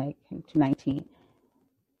 like in 2019,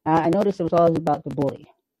 I noticed it was always about the bully.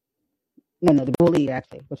 No, the bully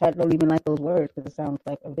actually, which I don't even like those words because it sounds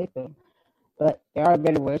like a victim. But there are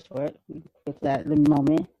better words for it. It's that in the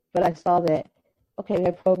moment. But I saw that, okay, we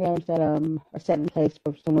have programs that are set in place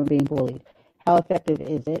for someone being bullied. How effective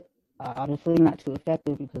is it? Obviously not too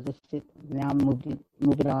effective because it's just now moving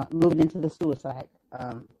into the suicide,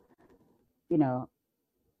 you know,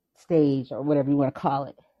 stage or whatever you want to call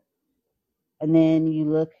it. And then you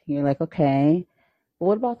look, you're like, okay, but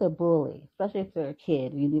what about the bully? Especially if they're a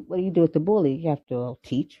kid. What do you do with the bully? You have to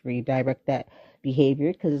teach, redirect that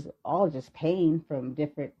behavior because it's all just pain from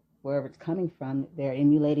different, wherever it's coming from. They're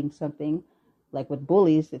emulating something. Like with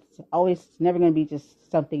bullies, it's never going to be just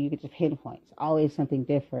something you could just pinpoint. It's always something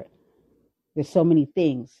different. There's so many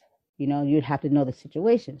things, you'd have to know the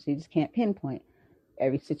situation. So you just can't pinpoint.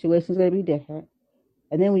 Every situation is going to be different.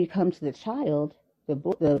 And then when you come to the child, the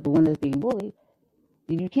one that's being bullied,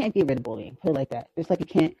 you can't get rid of bullying, put it like that. Just like you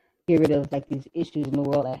can't get rid of like these issues in the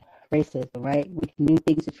world like racism, right? We can do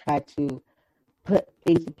things to try to put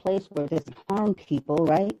things in place where it doesn't harm people,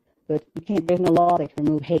 right? But there's no law that can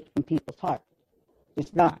remove hate from people's hearts.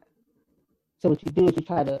 It's not. So what you do is you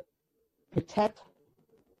try to protect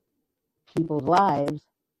people's lives,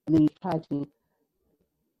 and then you try to,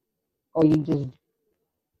 or you just,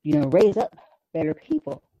 raise up better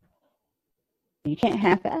people. You can't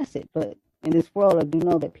half-ass it, but in this world, I do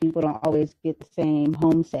know that people don't always get the same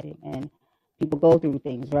home setting, and people go through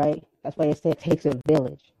things, right? That's why I say it takes a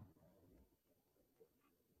village.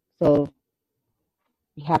 So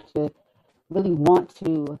you have to really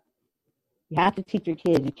you have to teach your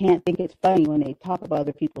kids. You can't think it's funny when they talk about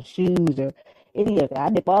other people's shoes or any of that. I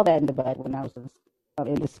nip all that in the bud when I was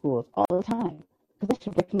in the schools all the time because that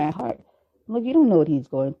should break my heart. Look, you don't know what he's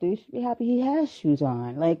going through. You should be happy he has shoes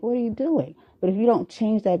on. Like, what are you doing? But if you don't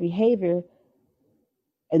change that behavior,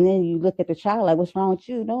 and then you look at the child like, what's wrong with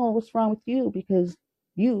you? No, what's wrong with you? Because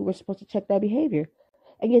you were supposed to check that behavior,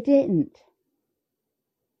 and you didn't.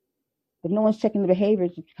 If no one's checking the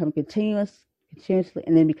behaviors, it becomes continuously,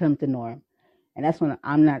 and then becomes the norm. And that's when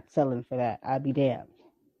I'm not selling for that. I'd be damned.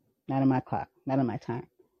 Not on my clock. Not on my time.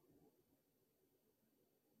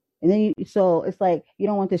 And then so it's like you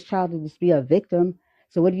don't want this child to just be a victim.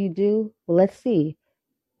 So what do? Well, let's see.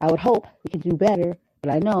 I would hope we could do better,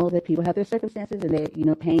 but I know that people have their circumstances, and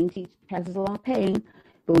that pain passes along pain.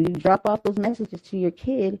 But when you drop off those messages to your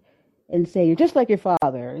kid and say you're just like your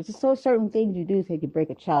father, it's just so certain things you do so you can break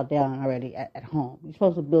a child down already at home. You're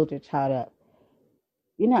supposed to build your child up.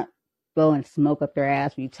 You're not go and smoke up their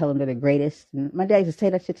ass when you tell them they're the greatest. And my dad used to say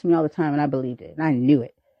that shit to me all the time, and I believed it, and I knew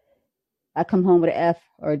it. I come home with an F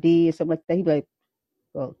or a D or something like that. He'd be like,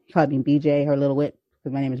 Well, he called me BJ, her little whip,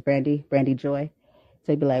 because my name is Brandy Joy.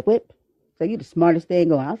 So he'd be like, Whip, so you the smartest thing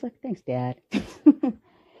going. I was like, thanks, Dad. And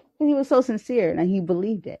he was so sincere, and he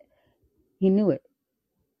believed it. He knew it.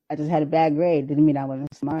 I just had a bad grade. Didn't mean I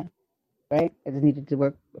wasn't smart, right? I just needed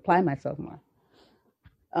to apply myself more.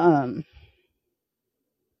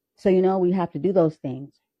 So, we have to do those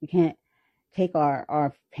things. We can't take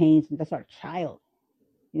our pains, and that's our child.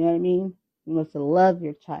 You know what I mean? You must love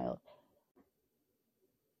your child.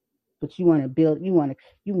 But you want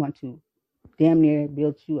to damn near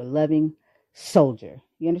build you a loving soldier.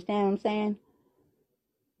 You understand what I'm saying?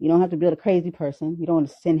 You don't have to build a crazy person. You don't want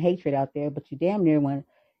to send hatred out there, but you damn near want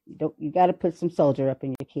you got to put some soldier up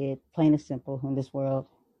in your kid, plain and simple, in this world.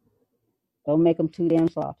 Don't make them too damn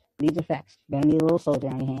soft. These are facts. You're going to need a little soldier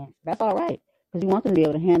on your hands. That's all right, because you want them to be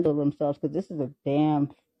able to handle themselves, because this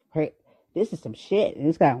is some shit, and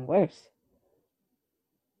it's gotten worse.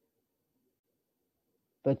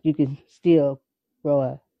 But you can still grow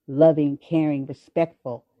a loving, caring,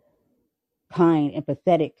 respectful, kind,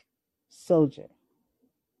 empathetic soldier,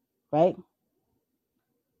 right?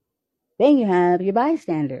 Then you have your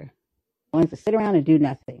bystander, wants to sit around and do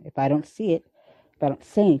nothing. If I don't see it, if I don't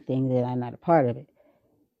say anything, then I'm not a part of it.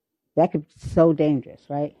 That could be so dangerous,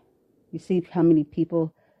 right? You see how many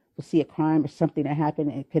people will see a crime or something that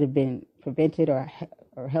happened and it could have been prevented or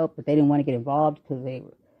helped, but they didn't want to get involved because they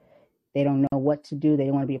don't know what to do. They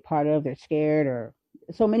don't want to be a part of. They're scared, or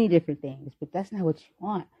so many different things. But that's not what you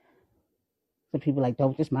want. Some people are like,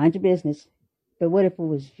 don't, just mind your business. But what if it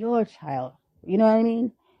was your child? You know what I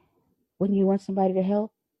mean? Wouldn't you want somebody to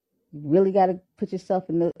help? You really got to put yourself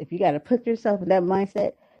if you got to put yourself in that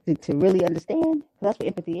mindset to really understand. That's what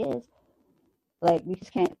empathy is. Like, we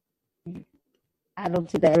just can't, I don't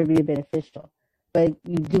see that ever being beneficial. But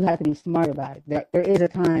you do have to be smart about it. There is a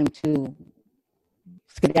time to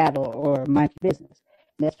skedaddle or mind your business.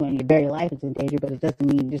 And that's when your very life is in danger, but it doesn't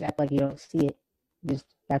mean you just act like you don't see it. You just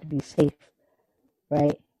have to be safe,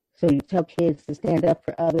 right? So you tell kids to stand up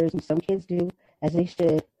for others, and some kids do, as they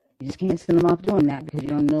should. You just can't send them off doing that because you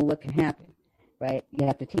don't know what can happen, right? You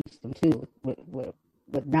have to teach them, too, with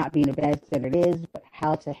not being a bad standard is, but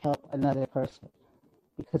how to help another person,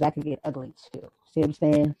 because that could get ugly, too. See what I'm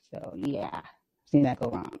saying? So, yeah, I've seen that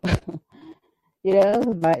go wrong.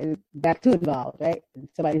 But got too involved, right? And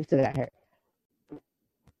somebody still got hurt.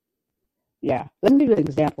 Yeah, let me give you an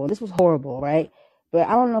example. This was horrible, right? But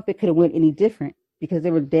I don't know if it could have went any different because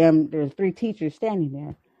there were 3 teachers standing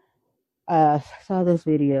there. I saw this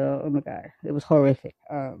video. Oh my God, it was horrific.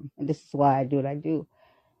 And this is why I do what I do.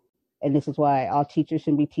 And this is why all teachers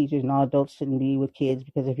shouldn't be teachers and all adults shouldn't be with kids,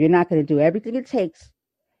 because if you're not going to do everything it takes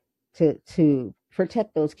to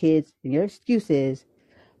protect those kids, and your excuse is,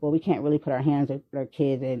 well, we can't really put our hands on our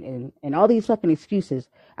kids and all these fucking excuses.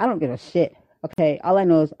 I don't give a shit. Okay, all I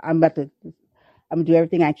know is I'm gonna do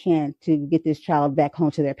everything I can to get this child back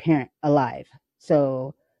home to their parent alive.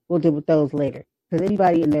 So we'll deal with those later. Because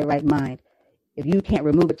anybody in their right mind, if you can't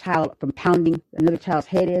remove a child from pounding another child's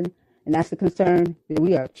head in, and that's the concern, then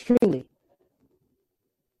we are truly,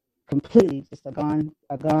 completely just a gone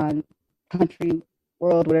country,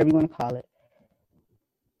 world, whatever you want to call it.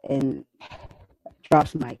 And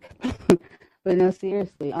drops mic. But no,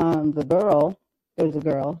 seriously, there was a girl,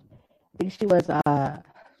 I think she was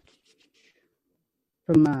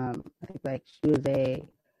from I think like she was a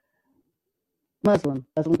Muslim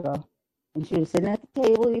girl, and she was sitting at the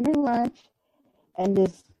table eating her lunch, and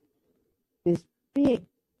this big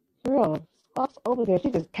girl walks over there.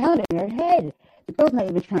 She's just pounding her head. The girl's not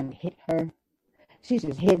even trying to hit her. She's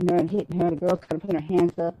just hitting her and hitting her. The girl's kind of putting her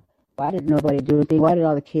hands up. Why didn't nobody do anything? Why did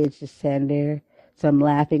all the kids just stand there? Some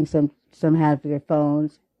laughing, some have their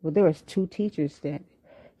phones. Well, there was 2 teachers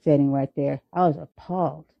standing right there. I was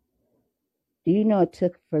appalled. Do you know it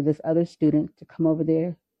took for this other student to come over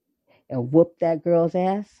there and whoop that girl's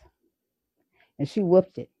ass? And she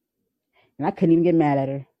whooped it. And I couldn't even get mad at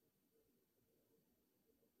her.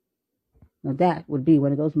 Now that would be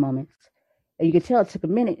one of those moments. And you could tell it took a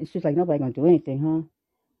minute. And she was like, nobody gonna do anything, huh?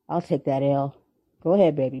 I'll take that L. Go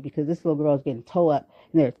ahead, baby, because this little girl is getting towed up,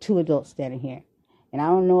 and there are 2 adults standing here. And I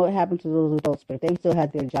don't know what happened to those adults, but if they still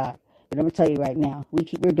had their job, but I'm gonna tell you right now, we're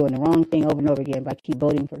doing the wrong thing over and over again by keep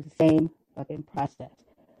voting for the same fucking process,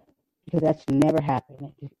 because that should never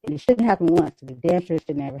happen. And it shouldn't happen once. And it damn sure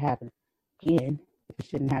should never happen again. It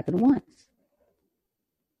shouldn't happen once.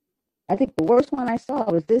 I think the worst one I saw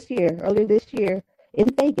was earlier this year in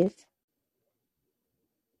Vegas.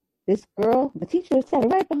 This girl, the teacher was sat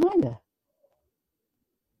right behind her.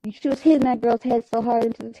 She was hitting that girl's head so hard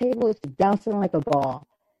into the table, it's bouncing like a ball.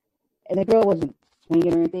 And the girl wasn't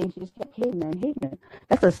swinging or anything. She just kept hitting her and hitting her.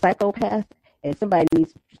 That's a psychopath And somebody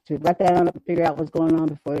needs to write that on up and figure out what's going on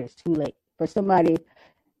before it's too late. For somebody,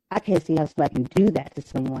 I can't see how somebody can do that to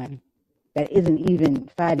someone that isn't even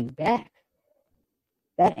fighting back.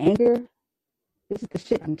 That anger, this is the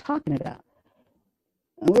shit I'm talking about.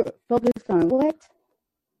 And we're focused on what?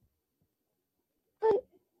 What?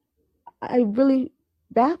 It really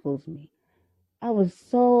baffles me. I was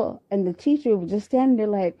so, and the teacher was just standing there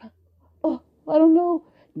like, oh, I don't know.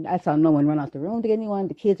 I saw no one run out the room to get anyone.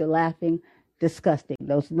 The kids are laughing. Disgusting.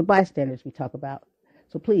 Those are the bystanders we talk about.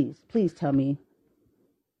 So please, please tell me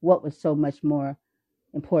what was so much more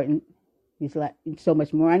important. So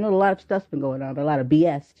much more. I know a lot of stuff's been going on, but a lot of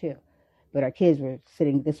BS too. But our kids were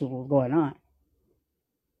sitting, this was what was going on.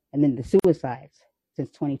 And then the suicides since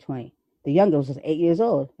 2020. The youngest was 8 years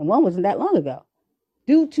old, and one wasn't that long ago.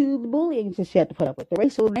 Due to the bullying she had to put up with, the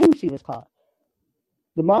racial name she was called.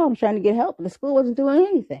 The mom was trying to get help, but the school wasn't doing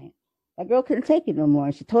anything. That girl couldn't take it no more,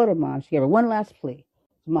 and she told her mom, she gave her one last plea.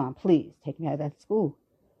 Mom, please, take me out of that school.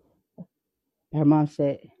 And her mom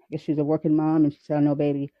said, I guess she was a working mom, and she said, oh, no,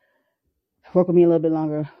 baby, work with me a little bit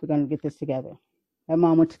longer. We're going to get this together. Her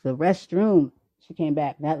mom went to the restroom. She came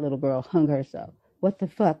back. That little girl hung herself. What the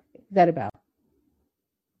fuck is that about?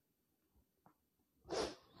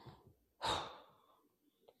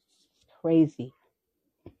 Crazy.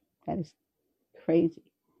 That is crazy.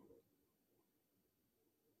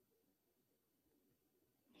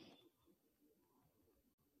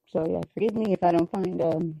 So, yeah, forgive me if I don't find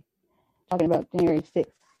talking about January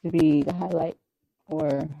 6th to be the highlight,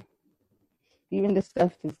 or even the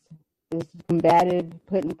stuff that's combative,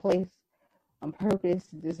 put in place on purpose,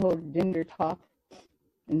 this whole gender talk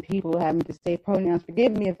and people having to say pronouns.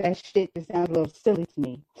 Forgive me if that shit just sounds a little silly to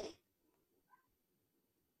me.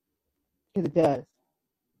 Because it does.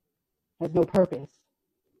 It has no purpose.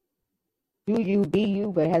 Do you, be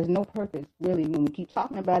you, but it has no purpose, really. When we keep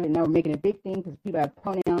talking about it, now we're making a big thing because people have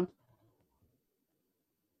pronouns.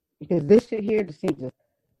 Because this shit here just seems a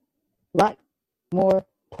lot more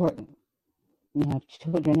important. You have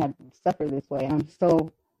children have to suffer this way. I'm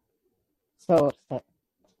so upset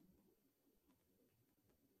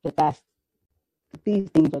that these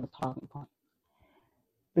things are the talking points.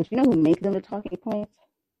 But you know who makes them the talking points?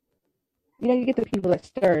 You know, you get the people that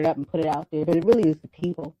stir it up and put it out there, but it really is the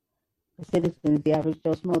people, the citizens, the average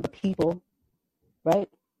Joe Schmo, the people, right?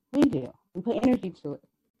 We do. We put energy to it.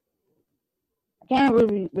 I can't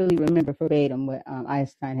really remember verbatim what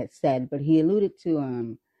Einstein had said, but he alluded to,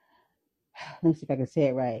 let me see if I can say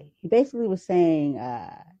it right. He basically was saying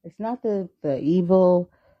it's not the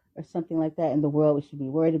evil or something like that in the world we should be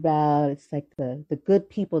worried about. It's like the good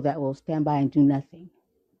people that will stand by and do nothing.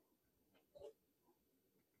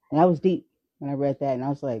 And I was deep when I read that, and I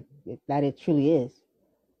was like, that it truly is.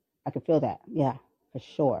 I could feel that. Yeah, for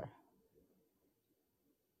sure.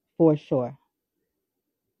 For sure.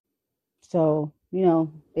 So, you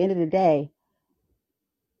know, at the end of the day,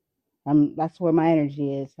 that's where my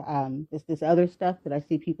energy is. This other stuff that I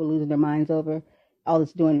see people losing their minds over, all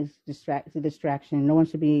it's doing is it's a distraction. No one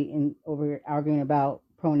should be over arguing about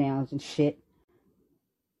pronouns and shit.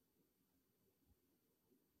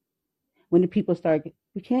 When did people start?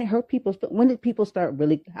 We can't hurt people. When did people start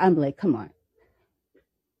really? I'm like, come on.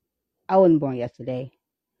 I wasn't born yesterday.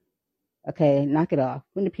 Okay, knock it off.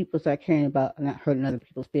 When did people start caring about not hurting other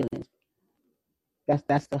people's feelings?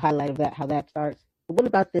 That's the highlight of that. How that starts. But what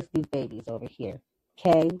about these babies over here?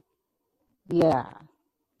 Okay, yeah,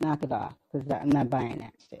 knock it off, because I'm not buying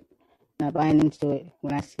that shit. I'm not buying into it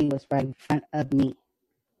when I see what's right in front of me.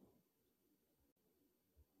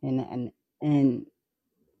 And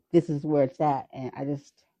this is where it's at, and I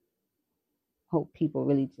just hope people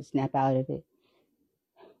really just snap out of it.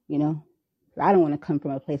 You know, I don't want to come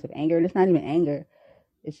from a place of anger, and it's not even anger.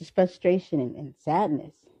 It's just frustration and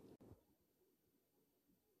sadness.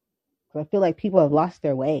 Because I feel like people have lost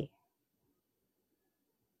their way.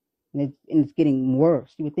 And it's getting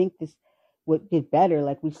worse. You would think this would get better.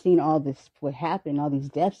 Like, we've seen all this, what happened, all these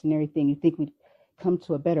deaths and everything. You think we'd come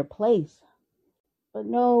to a better place. But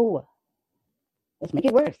no. Let's make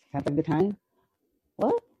it worse. Sounds like the time.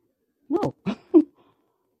 What? No.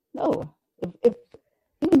 No. If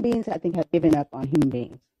human beings, I think, have given up on human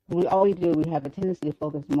beings. We always do. We have a tendency to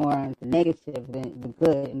focus more on the negative than the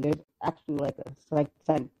good. And there's actually like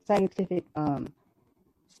a scientific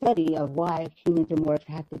study of why humans are more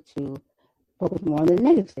attracted to focus more on the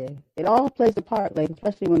negative. It all plays a part, like,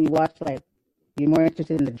 especially when you watch, like, you're more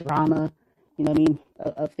interested in the drama, you know what I mean,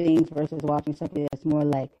 of things versus watching something that's more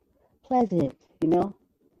like pleasant, you know?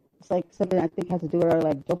 It's like something I think has to do with our,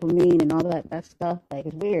 like, dopamine and all that stuff. Like,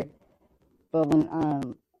 it's weird. But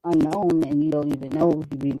when unknown and you don't even know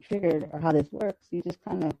you're being triggered or how this works, you just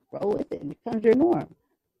kind of roll with it. It becomes your norm.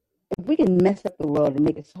 If we can mess up the world and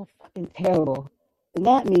make it so fucking terrible, then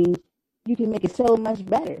that means you can make it so much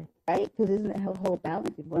better, right? Because isn't that how the whole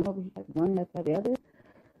balance? If one over one, that's the other.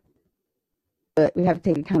 But we have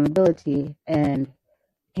to take accountability and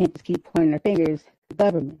can't just keep pointing our fingers at the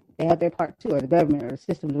government. They have their part too, or the government, or the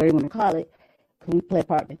systems, whatever you want to call it, because we play a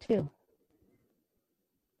part in it too.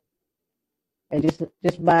 And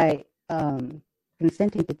just by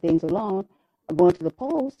consenting to things alone, or going to the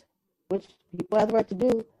polls, which people have the right to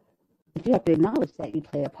do, but you have to acknowledge that you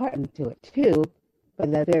play a part into it too, for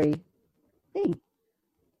that very thing.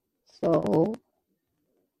 So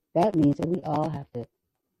that means that we all have to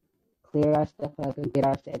clear our stuff up and get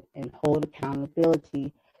our stuff and hold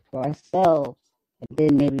accountability for ourselves. And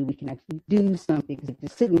then maybe we can actually do something. Because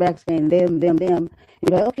just sitting back saying them, and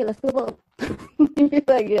you're like, okay, let's go vote. You're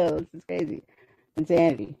like, yo, this is crazy.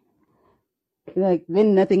 Insanity. Like,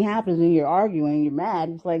 then nothing happens when you're arguing, you're mad.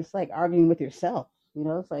 It's like arguing with yourself. You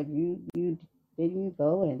know, it's like you didn't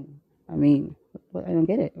go, and I mean, I don't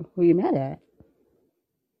get it. Who are you mad at?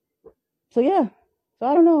 So yeah. So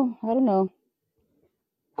I don't know.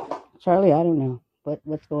 Charlie, I don't know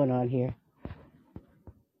what's going on here.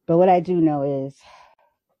 But what I do know is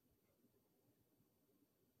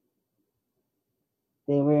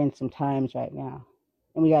that we're in some times right now,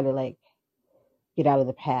 and we got to like get out of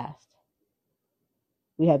the past.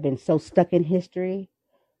 We have been so stuck in history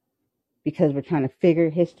because we're trying to figure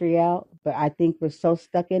history out, but I think we're so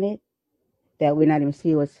stuck in it that we're not even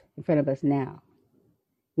seeing what's in front of us now.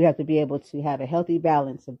 We have to be able to have a healthy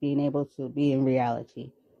balance of being able to be in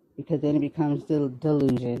reality, because then it becomes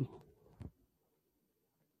delusion.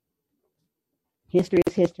 History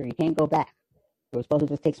is history. You can't go back. We're supposed to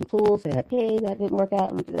just take some tools and say, hey, that didn't work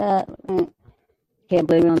out. That. Can't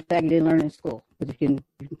blame it on the fact you didn't learn in school. But if you can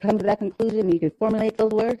come to that conclusion and you can formulate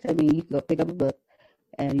those words, I mean, you can go pick up a book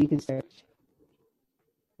and you can search.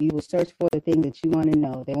 You will search for the thing that you want to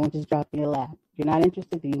know. They won't just drop in your lap. If you're not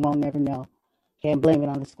interested, then you won't never know. Can't blame it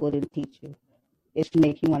on the school that didn't teach you. It should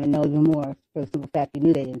make you want to know even more for the simple fact you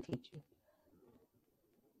knew they didn't teach you.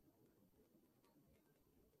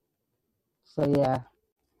 So, yeah.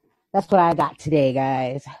 That's what I got today,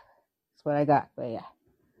 guys. That's what I got. But, yeah.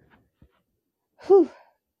 Whew.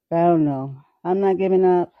 I don't know. I'm not giving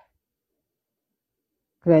up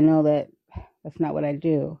because I know that that's not what I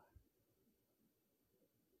do.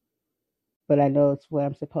 But I know it's what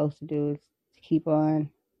I'm supposed to do is to keep on,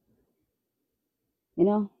 you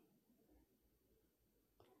know.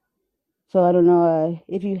 So I don't know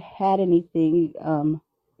if you had anything,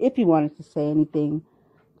 if you wanted to say anything,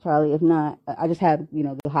 Charlie. If not, I just have,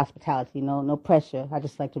 the hospitality, no pressure. I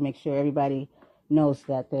just like to make sure everybody knows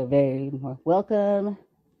that they're very more welcome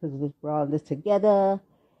because we're all in this together.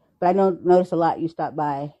 But I notice a lot. You stop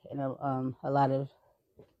by in a lot of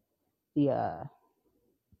the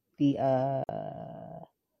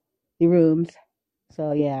rooms.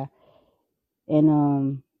 So yeah,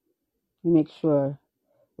 and you make sure.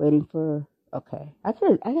 Waiting for, okay.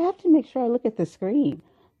 I have to make sure I look at the screen.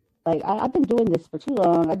 Like, I've been doing this for too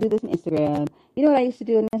long. I do this on Instagram. You know what I used to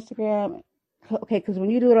do on Instagram? Okay, because when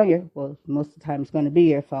you do it on most of the time it's going to be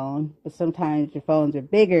your phone, but sometimes your phones are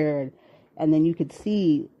bigger, and then you could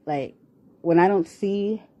see, like, when I don't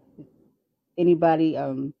see anybody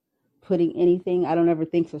putting anything, I don't ever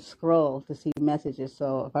think to scroll to see messages.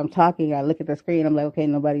 So if I'm talking, I look at the screen, I'm like, okay,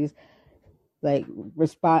 nobody's like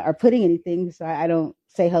respond or putting anything, so I don't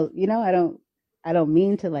say hello. I don't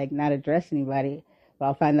mean to like not address anybody, but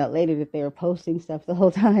I'll find out later that they were posting stuff the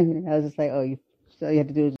whole time, and I was just like, oh, so you have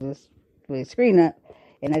to do is just put your screen up,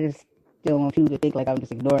 and I just don't want people to think like I'm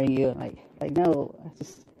just ignoring you, and like no, I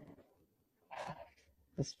just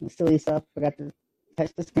silly stuff. Forgot to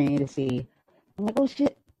touch the screen to see. I'm like, oh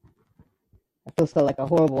shit, I feel so like a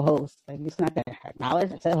horrible host. Like it's not gonna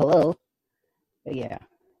acknowledge. I said hello, but yeah.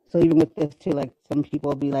 So even with this too, like some people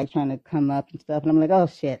will be like trying to come up and stuff, and I'm like, oh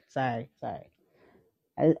shit, sorry.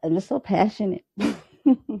 I'm just so passionate.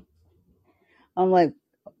 I'm like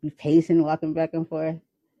pacing, walking back and forth.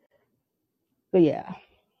 But yeah,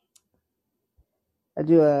 I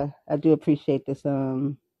do appreciate this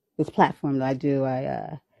this platform that I do.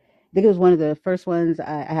 I think it was one of the first ones.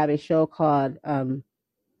 I have a show called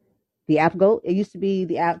the App Goat. It used to be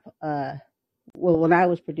the app. When I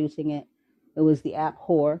was producing it, it was the app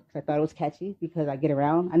Whore, because I thought it was catchy because I get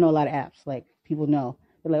around. I know a lot of apps. Like, people know.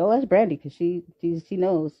 They're like, oh, that's Brandy, because she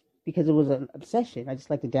knows, because it was an obsession. I just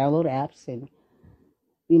like to download apps and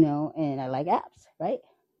I like apps, right?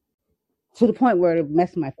 To the point where it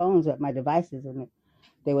messed my phones up, my devices, and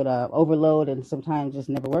they would overload and sometimes just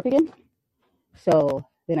never work again. So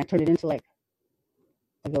then I turned it into like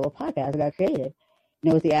a little podcast. I got creative.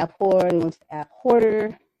 And it was the app whore, it was the app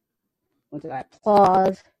hoarder, went to the app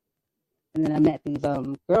applause, and then I met these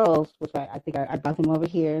girls, which I think I brought them over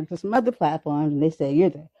here to some other platforms, and they said,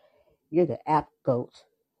 you're the app goat.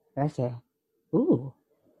 And I said, ooh,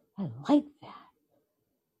 I like that.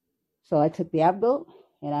 So I took the app goat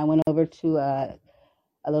and I went over to a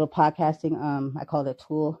little podcasting. I call it a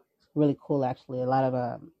tool. It's really cool, actually. A lot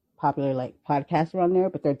of popular like podcasts are on there,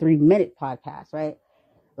 but they're 3-minute podcasts, right?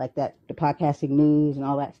 Like that, the podcasting news and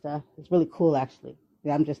all that stuff. It's really cool, actually.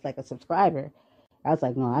 I'm just like a subscriber. I was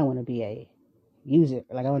like, no, I want to be a user.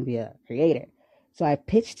 Like I want to be a creator. So I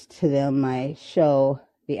pitched to them my show,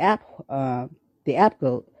 the app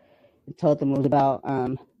goat, and told them it was about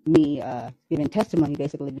me giving testimony,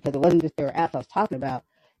 basically, because it wasn't just their apps I was talking about.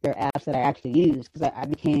 There are apps that I actually use, because I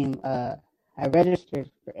became I registered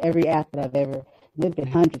for every app that I've ever lived in,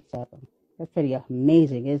 hundreds of them. That's pretty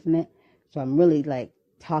amazing, isn't it? So I'm really like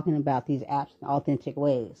talking about these apps in authentic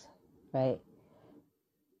ways, right?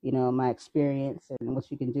 You know, my experience and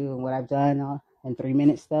what you can do and what I've done in 3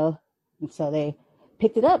 minutes, though. And so they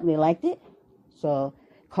picked it up and they liked it. So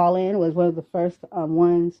Call In was one of the first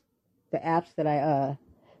ones, the apps that I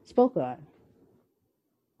spoke on.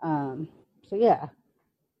 So yeah,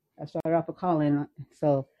 I started off with Call In.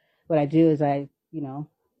 So what I do is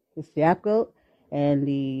it's the app goat, and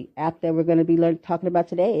the app that we're going to be talking about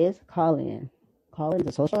today is Call In. Call In is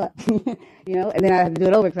a social app, and then I have to do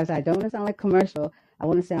it over because I don't want to sound like commercial. I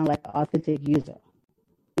want to sound like an authentic user.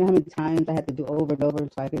 You know how many times I had to do over and over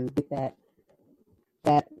so I can get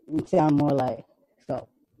that sound more like. So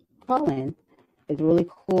Call In is a really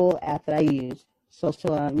cool app that I use.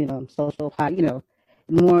 Social, social,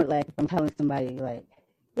 more like if I'm telling somebody like,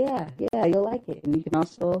 yeah, you'll like it. And you can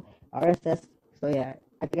also RSS. So yeah,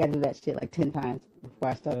 I think I did that shit like 10 times before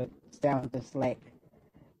I started sounding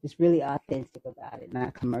just really authentic about it,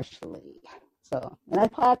 not commercially. So, and I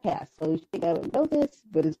podcast, so you think I would know this,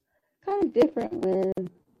 but it's kind of different when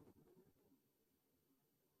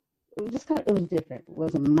it was different. It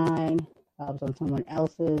wasn't mine. I was on someone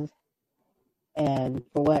else's. And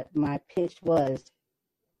for what my pitch was,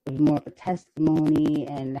 it was more of a testimony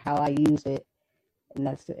and how I use it. And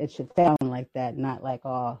it should sound like that, not like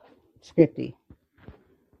all scripty.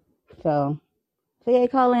 So yeah,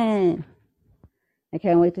 Call In. I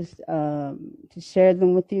can't wait to share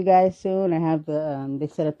them with you guys soon. I have they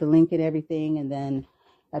set up the link and everything, and then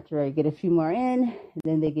after I get a few more in,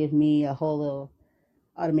 then they give me a whole little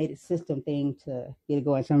automated system thing to get it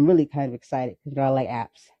going. So I'm really kind of excited because they're all like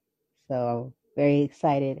apps. So very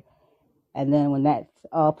excited. And then when that's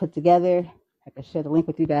all put together, I can share the link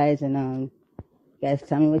with you guys, and you guys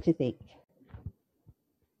tell me what you think.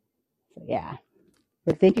 So yeah,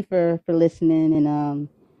 but thank you for listening, and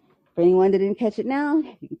for anyone that didn't catch it now,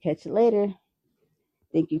 you can catch it later.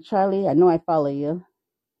 Thank you, Charlie. I know I follow you.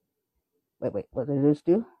 Wait, what does this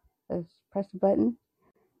do? Let's press the button.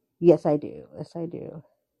 Yes, I do.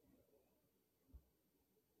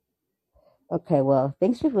 Okay, well,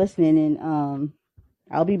 thanks for listening, and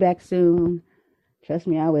I'll be back soon. Trust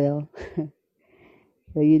me, I will.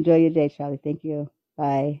 So you enjoy your day, Charlie. Thank you.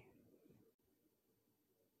 Bye.